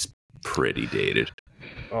 It's pretty dated.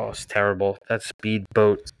 Oh, it's terrible. That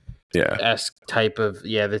speedboat Yeah. esque type of,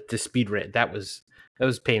 the speed ramp, that was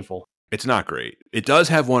painful. It's not great. It does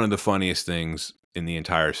have one of the funniest things in the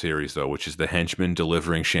entire series, though, which is the henchman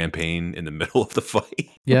delivering champagne in the middle of the fight.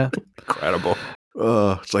 Yeah. Incredible.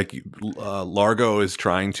 It's like Largo is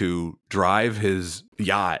trying to drive his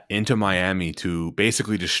yacht into Miami to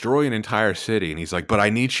basically destroy an entire city. And he's like, but I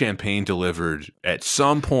need champagne delivered at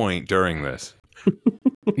some point during this.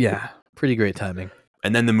 Yeah. Pretty great timing.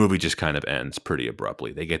 And then the movie just kind of ends pretty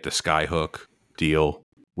abruptly. They get the skyhook deal,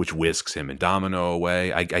 which whisks him and Domino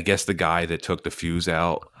away. I guess the guy that took the fuse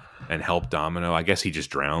out and helped Domino, I guess he just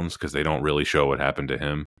drowns because they don't really show what happened to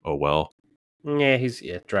him. Oh, well. Yeah, he's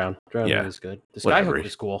drowned. Drowning is good. The skyhook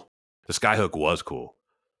was cool. The skyhook was cool.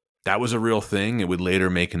 That was a real thing. It would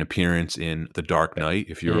later make an appearance in The Dark Knight,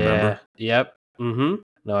 if you remember. Yep. Mm-hmm.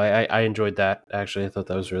 No, I enjoyed that. Actually, I thought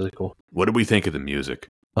that was really cool. What did we think of the music?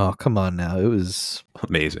 Oh, come on now! It was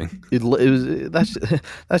amazing. It was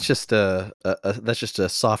that's just a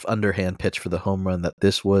soft underhand pitch for the home run that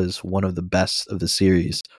this was one of the best of the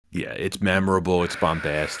series. Yeah, it's memorable. It's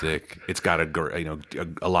bombastic. It's got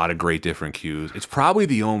a lot of great different cues. It's probably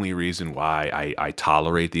the only reason why I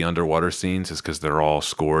tolerate the underwater scenes is because they're all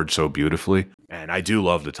scored so beautifully. And I do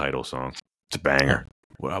love the title song. It's a banger.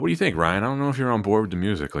 Well, what do you think, Ryan? I don't know if you're on board with the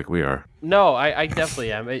music like we are. No, I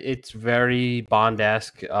definitely am. It's very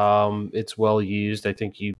Bond-esque. It's well used. I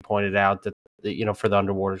think you pointed out that, for the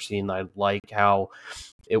underwater scene, I like how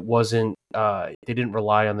it wasn't, they didn't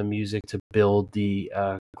rely on the music to build the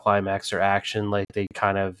climax or action. Like, they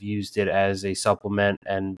kind of used it as a supplement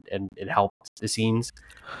and it helped the scenes.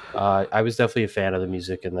 I was definitely a fan of the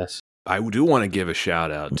music in this. I do want to give a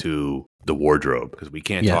shout out to the wardrobe because we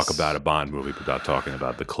can't talk about a Bond movie without talking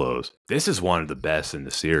about the clothes. This is one of the best in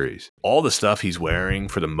the series. All the stuff he's wearing,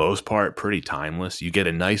 for the most part, pretty timeless. You get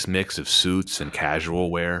a nice mix of suits and casual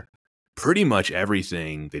wear. Pretty much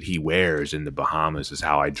everything that he wears in the Bahamas is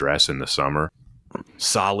how I dress in the summer.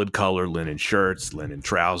 Solid color linen shirts, linen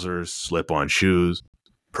trousers, slip-on shoes.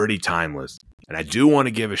 Pretty timeless. And I do want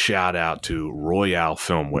to give a shout out to Royale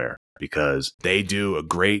Filmwear, because they do a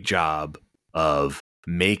great job of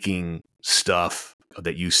making stuff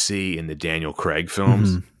that you see in the Daniel Craig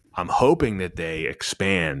films. Mm-hmm. I'm hoping that they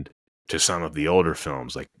expand to some of the older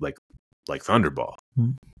films like Thunderball.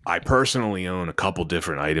 Mm-hmm. I personally own a couple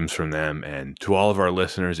different items from them, and to all of our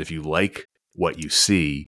listeners, if you like what you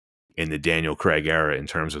see in the Daniel Craig era in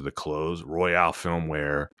terms of the clothes, Royale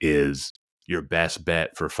Filmwear is your best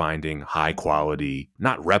bet for finding high quality,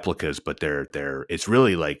 not replicas, but it's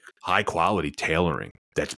really like high quality tailoring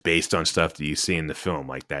that's based on stuff that you see in the film,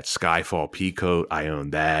 like that Skyfall peacoat. I own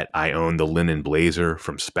that. I own the linen blazer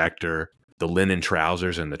from Spectre, the linen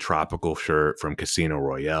trousers and the tropical shirt from Casino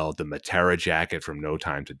Royale, the Matera jacket from No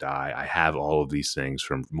Time to Die. I have all of these things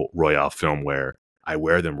from Royale Filmwear. I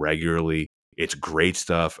wear them regularly. It's great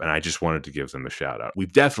stuff, and I just wanted to give them a shout out.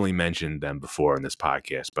 We've definitely mentioned them before in this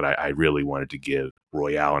podcast, but I really wanted to give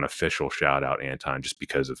Royale an official shout out, Anton, just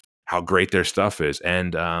because of how great their stuff is.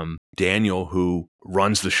 And Daniel, who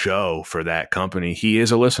runs the show for that company, he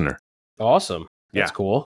is a listener. Awesome. That's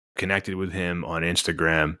cool. Connected with him on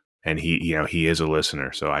Instagram, and he is a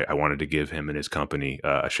listener. So I wanted to give him and his company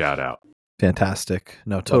a shout out. Fantastic.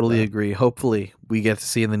 No, totally agree. Hopefully we get to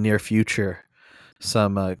see in the near future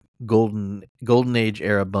some golden age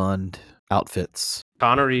era Bond outfits.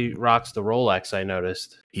 Connery rocks the Rolex, I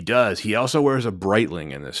noticed. He does. He also wears a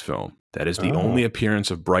Breitling in this film. That is the only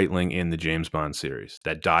appearance of Breitling in the James Bond series.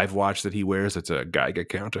 That dive watch that he wears, that's a Geiger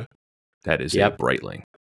counter. That is a Breitling.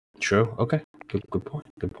 True. Okay. Good point.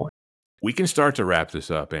 Good point. We can start to wrap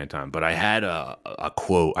this up, Anton, but I had a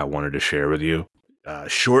quote I wanted to share with you.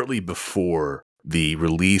 Shortly before the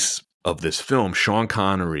release of this film, Sean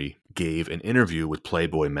Connery gave an interview with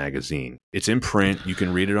Playboy magazine. It's in print. You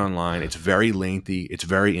can read it online. It's very lengthy. It's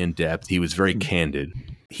very in-depth. He was very candid.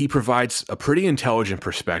 He provides a pretty intelligent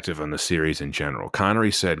perspective on the series in general. Connery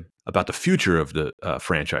said about the future of the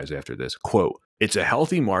franchise after this, quote, It's a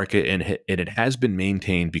healthy market, and it has been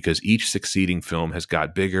maintained because each succeeding film has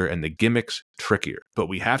got bigger and the gimmicks trickier. But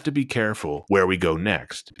we have to be careful where we go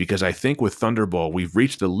next, because I think with Thunderball, we've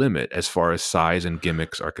reached the limit as far as size and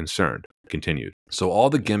gimmicks are concerned. Continued. So all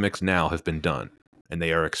the gimmicks now have been done, and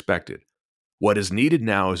they are expected. What is needed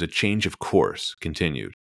now is a change of course.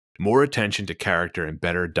 Continued. More attention to character and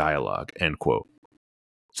better dialogue. End quote.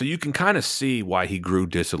 So you can kind of see why he grew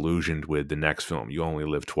disillusioned with the next film, You Only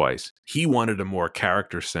Live Twice. He wanted a more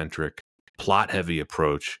character-centric, plot-heavy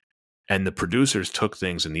approach, and the producers took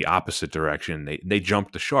things in the opposite direction. They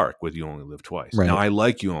jumped the shark with You Only Live Twice. Right. Now, I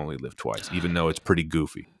like You Only Live Twice, even though it's pretty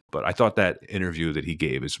goofy. But I thought that interview that he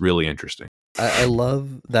gave is really interesting. I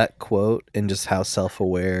love that quote and just how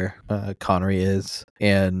self-aware Connery is,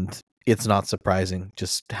 and it's not surprising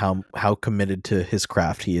just how committed to his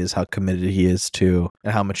craft he is, how committed he is to,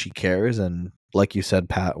 and how much he cares. And like you said,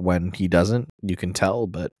 Pat, when he doesn't, you can tell,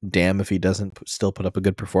 but damn if he doesn't still put up a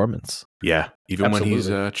good performance. Yeah, even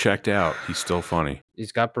Absolutely. when he's checked out, he's still funny.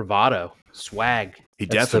 He's got bravado, swag. He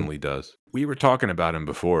That's definitely does. We were talking about him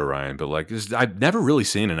before, Ryan, but I've never really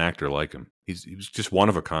seen an actor like him. He was just one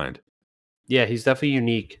of a kind. Yeah, he's definitely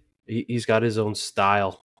unique. He's got his own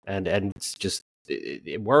style, and it's just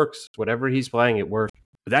it works. Whatever he's playing, it works.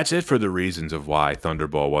 That's it for the reasons of why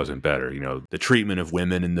Thunderball wasn't better. You know, the treatment of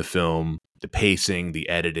women in the film, the pacing, the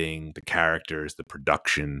editing, the characters, the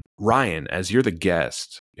production. Ryan, as you're the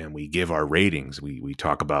guest and we give our ratings, we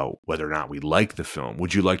talk about whether or not we like the film.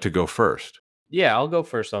 Would you like to go first? Yeah, I'll go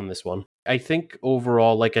first on this one. I think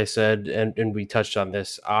overall, like I said, and we touched on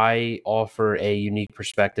this, I offer a unique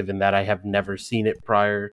perspective in that I have never seen it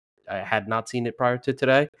prior. I had not seen it prior to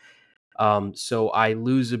today. So I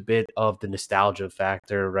lose a bit of the nostalgia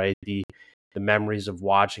factor, right? The memories of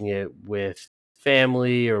watching it with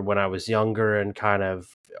family or when I was younger and kind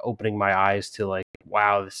of opening my eyes to like,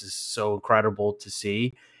 wow, this is so incredible to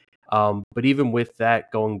see. But even with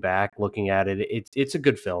that, going back, looking at it, it's a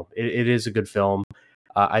good film. It is a good film.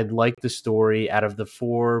 I like the story. Out of the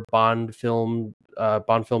four Bond films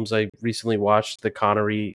I recently watched, the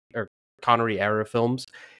Connery era films,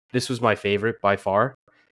 this was my favorite by far.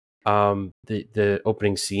 The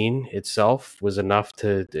opening scene itself was enough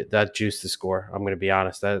to that juiced the score. I'm going to be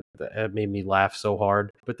honest, that made me laugh so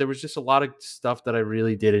hard. But there was just a lot of stuff that I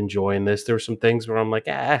really did enjoy in this. There were some things where I'm like,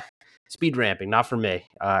 speed ramping, not for me.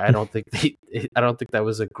 I don't think I don't think that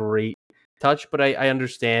was a great touch, but I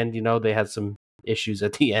understand. You know, they had some issues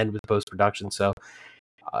at the end with post production, so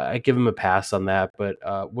I give him a pass on that. But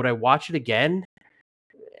would I watch it again?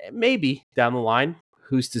 Maybe down the line.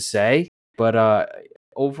 Who's to say? But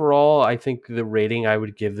overall, I think the rating I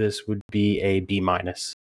would give this would be a B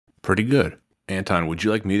minus. Pretty good. Anton, would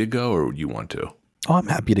you like me to go or would you want to? Oh, I'm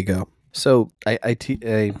happy to go. So I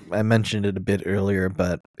mentioned it a bit earlier,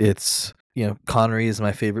 but it's, you know, Connery is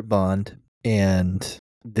my favorite Bond, and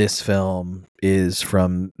this film is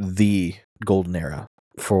from the golden era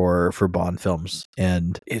for Bond films,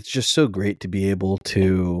 and it's just so great to be able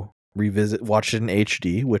to watch it in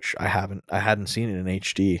HD, which I hadn't seen it in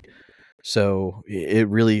HD. So it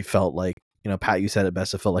really felt like, you know, Pat, you said it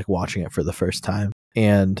best, it felt like watching it for the first time.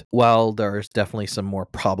 And while there's definitely some more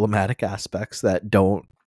problematic aspects that don't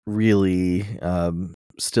really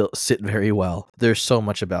still sit very well, there's so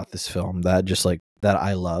much about this film that just like that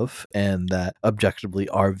I love and that objectively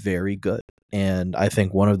are very good. And I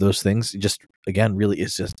think one of those things just, again, really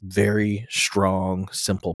is just very strong,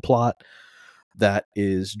 simple plot that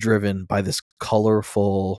is driven by this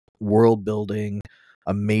colorful world building,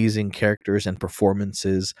 amazing characters and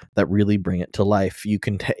performances that really bring it to life. You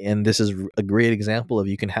can and this is a great example of,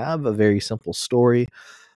 you can have a very simple story,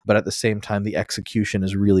 but at the same time the execution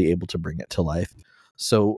is really able to bring it to life.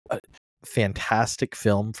 So a fantastic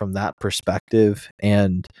film from that perspective,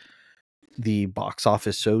 and the box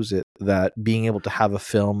office shows it, that being able to have a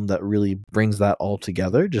film that really brings that all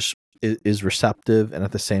together just is receptive, and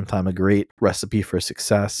at the same time a great recipe for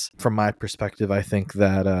success. From my perspective, I think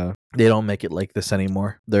that they don't make it like this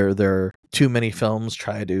anymore. There are too many films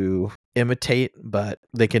try to imitate, but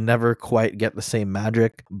they can never quite get the same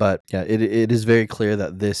magic. But yeah, it is very clear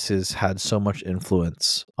that this has had so much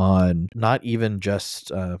influence on not even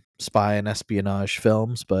just spy and espionage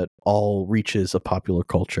films, but all reaches of popular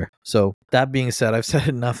culture. So that being said, I've said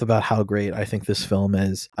enough about how great I think this film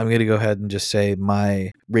is. I'm going to go ahead and just say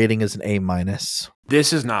my rating is an A minus.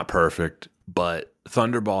 This is not perfect, but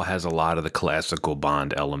Thunderball has a lot of the classical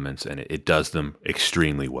Bond elements, and it does them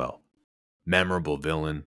extremely well. Memorable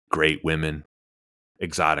villain, great women,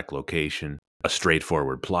 exotic location, a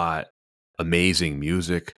straightforward plot, amazing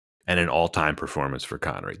music, and an all-time performance for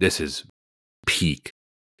Connery. This is peak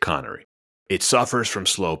Connery. It suffers from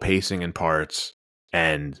slow pacing in parts,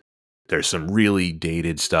 and there's some really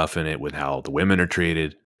dated stuff in it with how the women are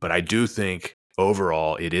treated. But I do think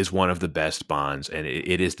overall it is one of the best Bonds, and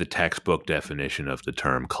it is the textbook definition of the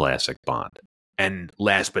term classic Bond. And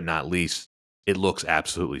last but not least, it looks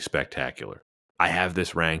absolutely spectacular. I have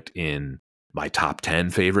this ranked in my top 10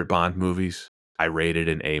 favorite Bond movies. I rated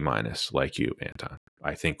an A- like you, Anton.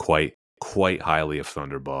 I think quite highly of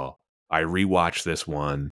Thunderball. I rewatched this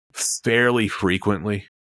one fairly frequently.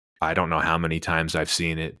 I don't know how many times I've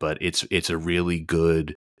seen it, but it's a really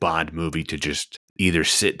good Bond movie to just either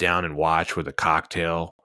sit down and watch with a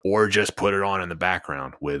cocktail or just put it on in the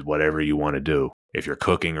background with whatever you want to do. If you're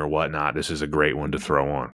cooking or whatnot, this is a great one to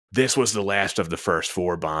throw on. This was the last of the first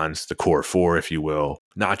 4 Bonds, the core 4, if you will,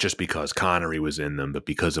 not just because Connery was in them, but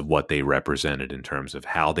because of what they represented in terms of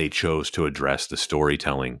how they chose to address the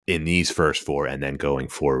storytelling in these first 4 and then going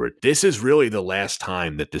forward. This is really the last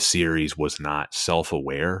time that the series was not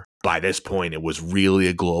self-aware. By this point, it was really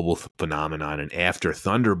a global phenomenon, and after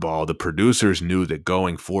Thunderball, the producers knew that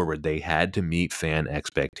going forward, they had to meet fan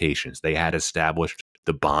expectations. They had established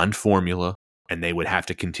the Bond formula, and they would have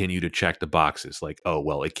to continue to check the boxes like, oh,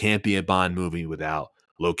 well, it can't be a Bond movie without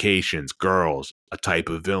locations, girls, a type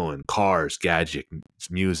of villain, cars, gadgets,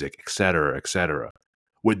 music, etc., etc.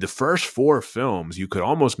 With the first 4 films, you could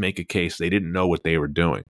almost make a case they didn't know what they were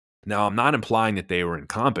doing. Now, I'm not implying that they were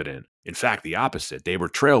incompetent. In fact, the opposite. They were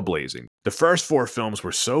trailblazing. The first 4 films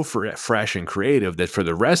were so fresh and creative that for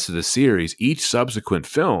the rest of the series, each subsequent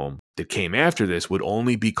film that came after this would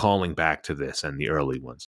only be calling back to this and the early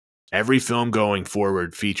ones. Every film going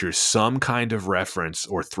forward features some kind of reference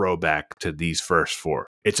or throwback to these first 4.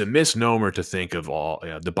 It's a misnomer to think of all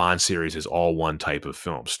the Bond series as all one type of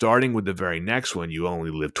film. Starting with the very next one, You Only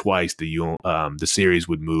Live Twice, the series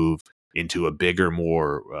would move into a bigger,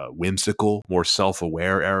 more whimsical, more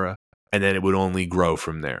self-aware era, and then it would only grow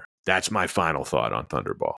from there. That's my final thought on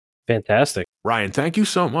Thunderball. Fantastic. Ryan, thank you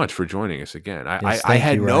so much for joining us again. Yes, I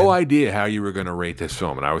had you, no Ryan. idea how you were going to rate this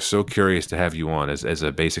film, and I was so curious to have you on as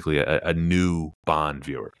basically a new Bond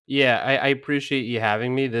viewer. Yeah, I appreciate you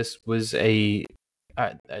having me. This was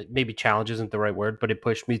maybe challenge isn't the right word, but it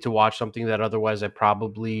pushed me to watch something that otherwise I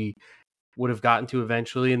probably would have gotten to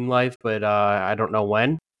eventually in life, but I don't know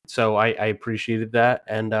when. So I appreciated that.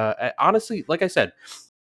 And honestly, like I said,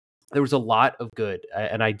 there was a lot of good,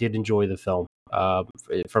 and I did enjoy the film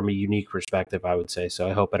from a unique perspective, I would say. So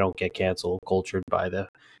I hope I don't get cultured by the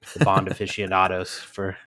Bond aficionados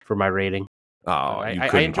for my rating. Oh, you I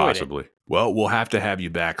couldn't enjoyed possibly. Well, we'll have to have you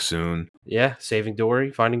back soon. Yeah, Saving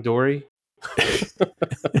Dory, Finding Dory.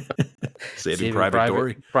 Saving Private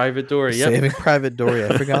Dory. Private Dory, yep. Saving Private Dory.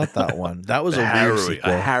 I forgot that one. That was a weird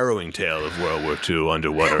sequel. A harrowing tale of World War II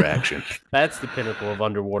underwater action. That's the pinnacle of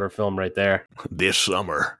underwater film right there. This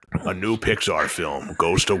summer, a new Pixar film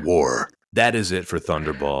goes to war. That is it for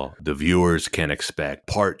Thunderball. The viewers can expect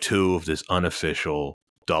part 2 of this unofficial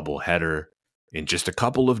doubleheader in just a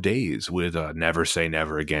couple of days with Never Say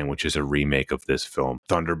Never Again, which is a remake of this film,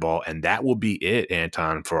 Thunderball. And that will be it,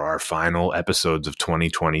 Anton, for our final episodes of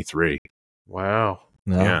 2023. Wow.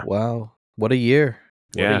 No, Yeah. wow. What a year.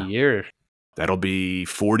 What a year. That'll be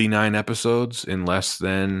 49 episodes in less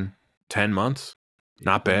than 10 months.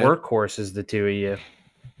 Not bad. Workhorses, the two of you.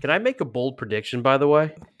 Can I make a bold prediction, by the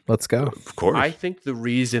way? Let's go. Of course. I think the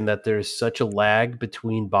reason that there's such a lag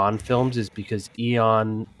between Bond films is because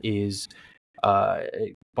Eon is...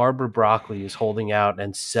 Barbara Broccoli is holding out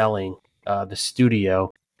and selling the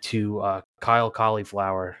studio to Kyle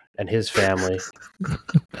Cauliflower and his family,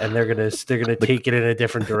 and they're gonna take it in a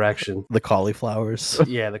different direction. The cauliflowers.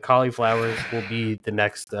 Yeah, the Cauliflowers will be the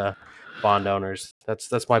next Bond owners.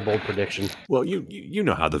 That's my bold prediction. Well, you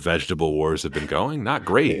know how the vegetable wars have been going. Not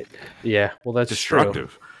great. Yeah, well, that's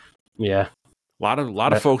Destructive. True. Yeah, A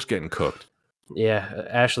lot of folks getting cooked. Yeah,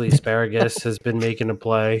 Ashley Asparagus has been making a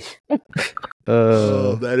play.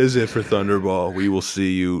 That is it for Thunderball. We will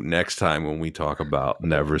see you next time when we talk about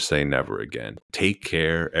Never Say Never Again. Take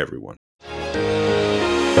care, everyone.